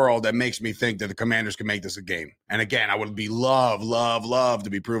this world that makes me think that the Commanders can make this a game. And again, I would be love to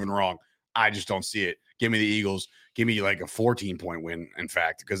be proven wrong. I just don't see it. Give me the Eagles. Give me like a 14-point win. In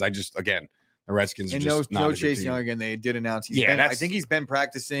fact, because the Redskins are and just not Chase Young again. They did announce I think he's been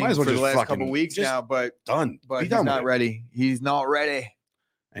practicing well for the last couple weeks now, but he's not ready. He's not ready.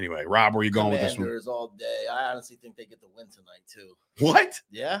 Anyway, Rob, where are you going with this one? All day. I honestly think they get the win tonight too. What?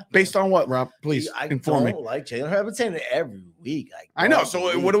 Yeah. Based on what, Rob? Please inform me. I don't like Jalen Hurts. I've been saying it every week. I know.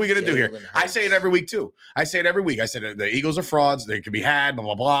 So what are we going to do here? I say it every week too. I say it every week. I said the Eagles are frauds. They could be had, blah,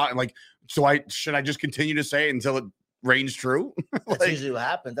 blah, blah. And should I just continue to say it until it rains true? That's usually what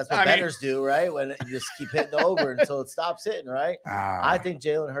happens. That's what bettors do, right? When you just keep hitting over until it stops hitting, right? I think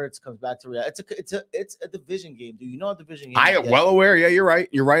Jalen Hurts comes back to reality. It's a division game. Do you know a division game? I am well aware. Yeah, you're right.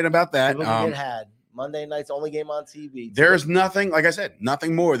 You're right about that. It had Monday night's only game on TV. There's nothing, like I said,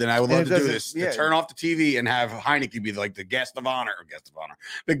 nothing more than I would love to do this. To turn off the TV and have Heineke be like the guest of honor,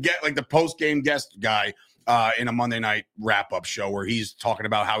 the post game guest guy. In a Monday night wrap-up show where he's talking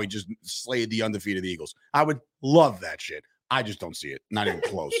about how he just slayed the undefeated Eagles. I would love that shit. I just don't see it. Not even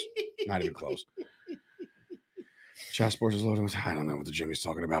close. Not even close. Chop Sports is loaded with, I don't know what the Jimmy's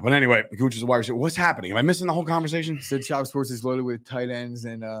talking about. But anyway, Gooch is a wide receiver. What's happening? Am I missing the whole conversation? Said Chop Sports is loaded with tight ends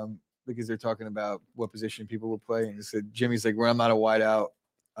and because they're talking about what position people will play. And said Jimmy's like, well, I'm not a wide out.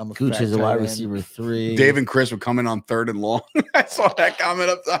 I'm a Gooch is a wide receiver 3. Dave and Chris would come in on 3rd and long. I saw that comment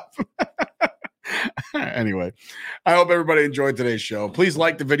up top. Anyway, I hope everybody enjoyed today's show. Please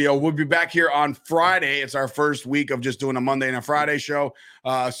like the video. We'll be back here on Friday. It's our first week of just doing a Monday and a Friday show.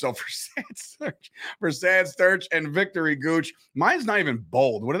 So for Sad Sturch and Victory Gooch, mine's not even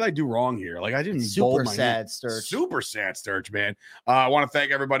bold. What did I do wrong here? Like I didn't bold my Sad Sturch. Super Sad Sturch, man. I want to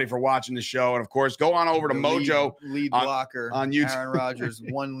thank everybody for watching the show, and of course, go on over to Mojo lead blocker on YouTube. Aaron Rodgers,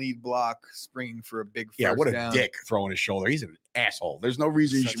 one lead block, springing for a big first yeah. What a down. dick throwing his shoulder. He's an asshole. There's no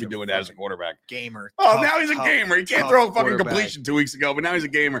reason you should be doing that as a quarterback. Gamer. Oh, now he's a gamer. He can't throw a fucking completion 2 weeks ago, but now he's a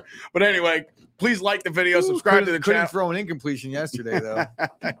gamer. But anyway, please like the video, subscribe to the channel. Couldn't throw an incompletion yesterday, though.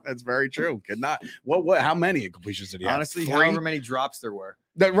 That's very true. Could not. What? How many incompletions did he have? Honestly, 3? however many drops there were.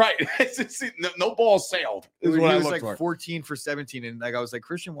 Right. No ball sailed. Is what he I was looked like for. 14 for 17, and I was like,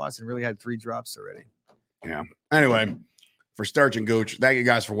 Christian Watson really had 3 drops already. Yeah. Anyway, for Sturch and Gooch, thank you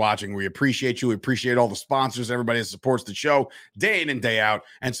guys for watching. We appreciate you. We appreciate all the sponsors, everybody that supports the show day in and day out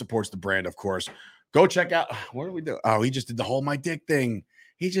and supports the brand, of course. Go check out. What do we do? Oh, he just did the whole my dick thing.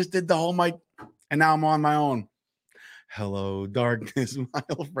 He just did the whole my, and now I'm on my own. Hello, darkness, my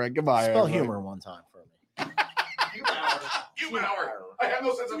old friend. Goodbye. Spell everybody. humor one time for me. Humor. I have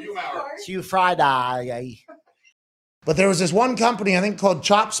no sense of humor. Hugh Friday. But there was this one company, I think, called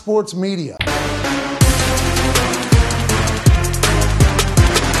Chop Sports Media.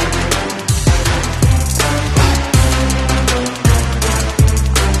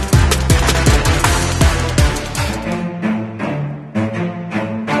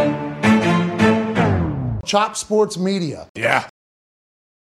 Chop Sports Media. Yeah.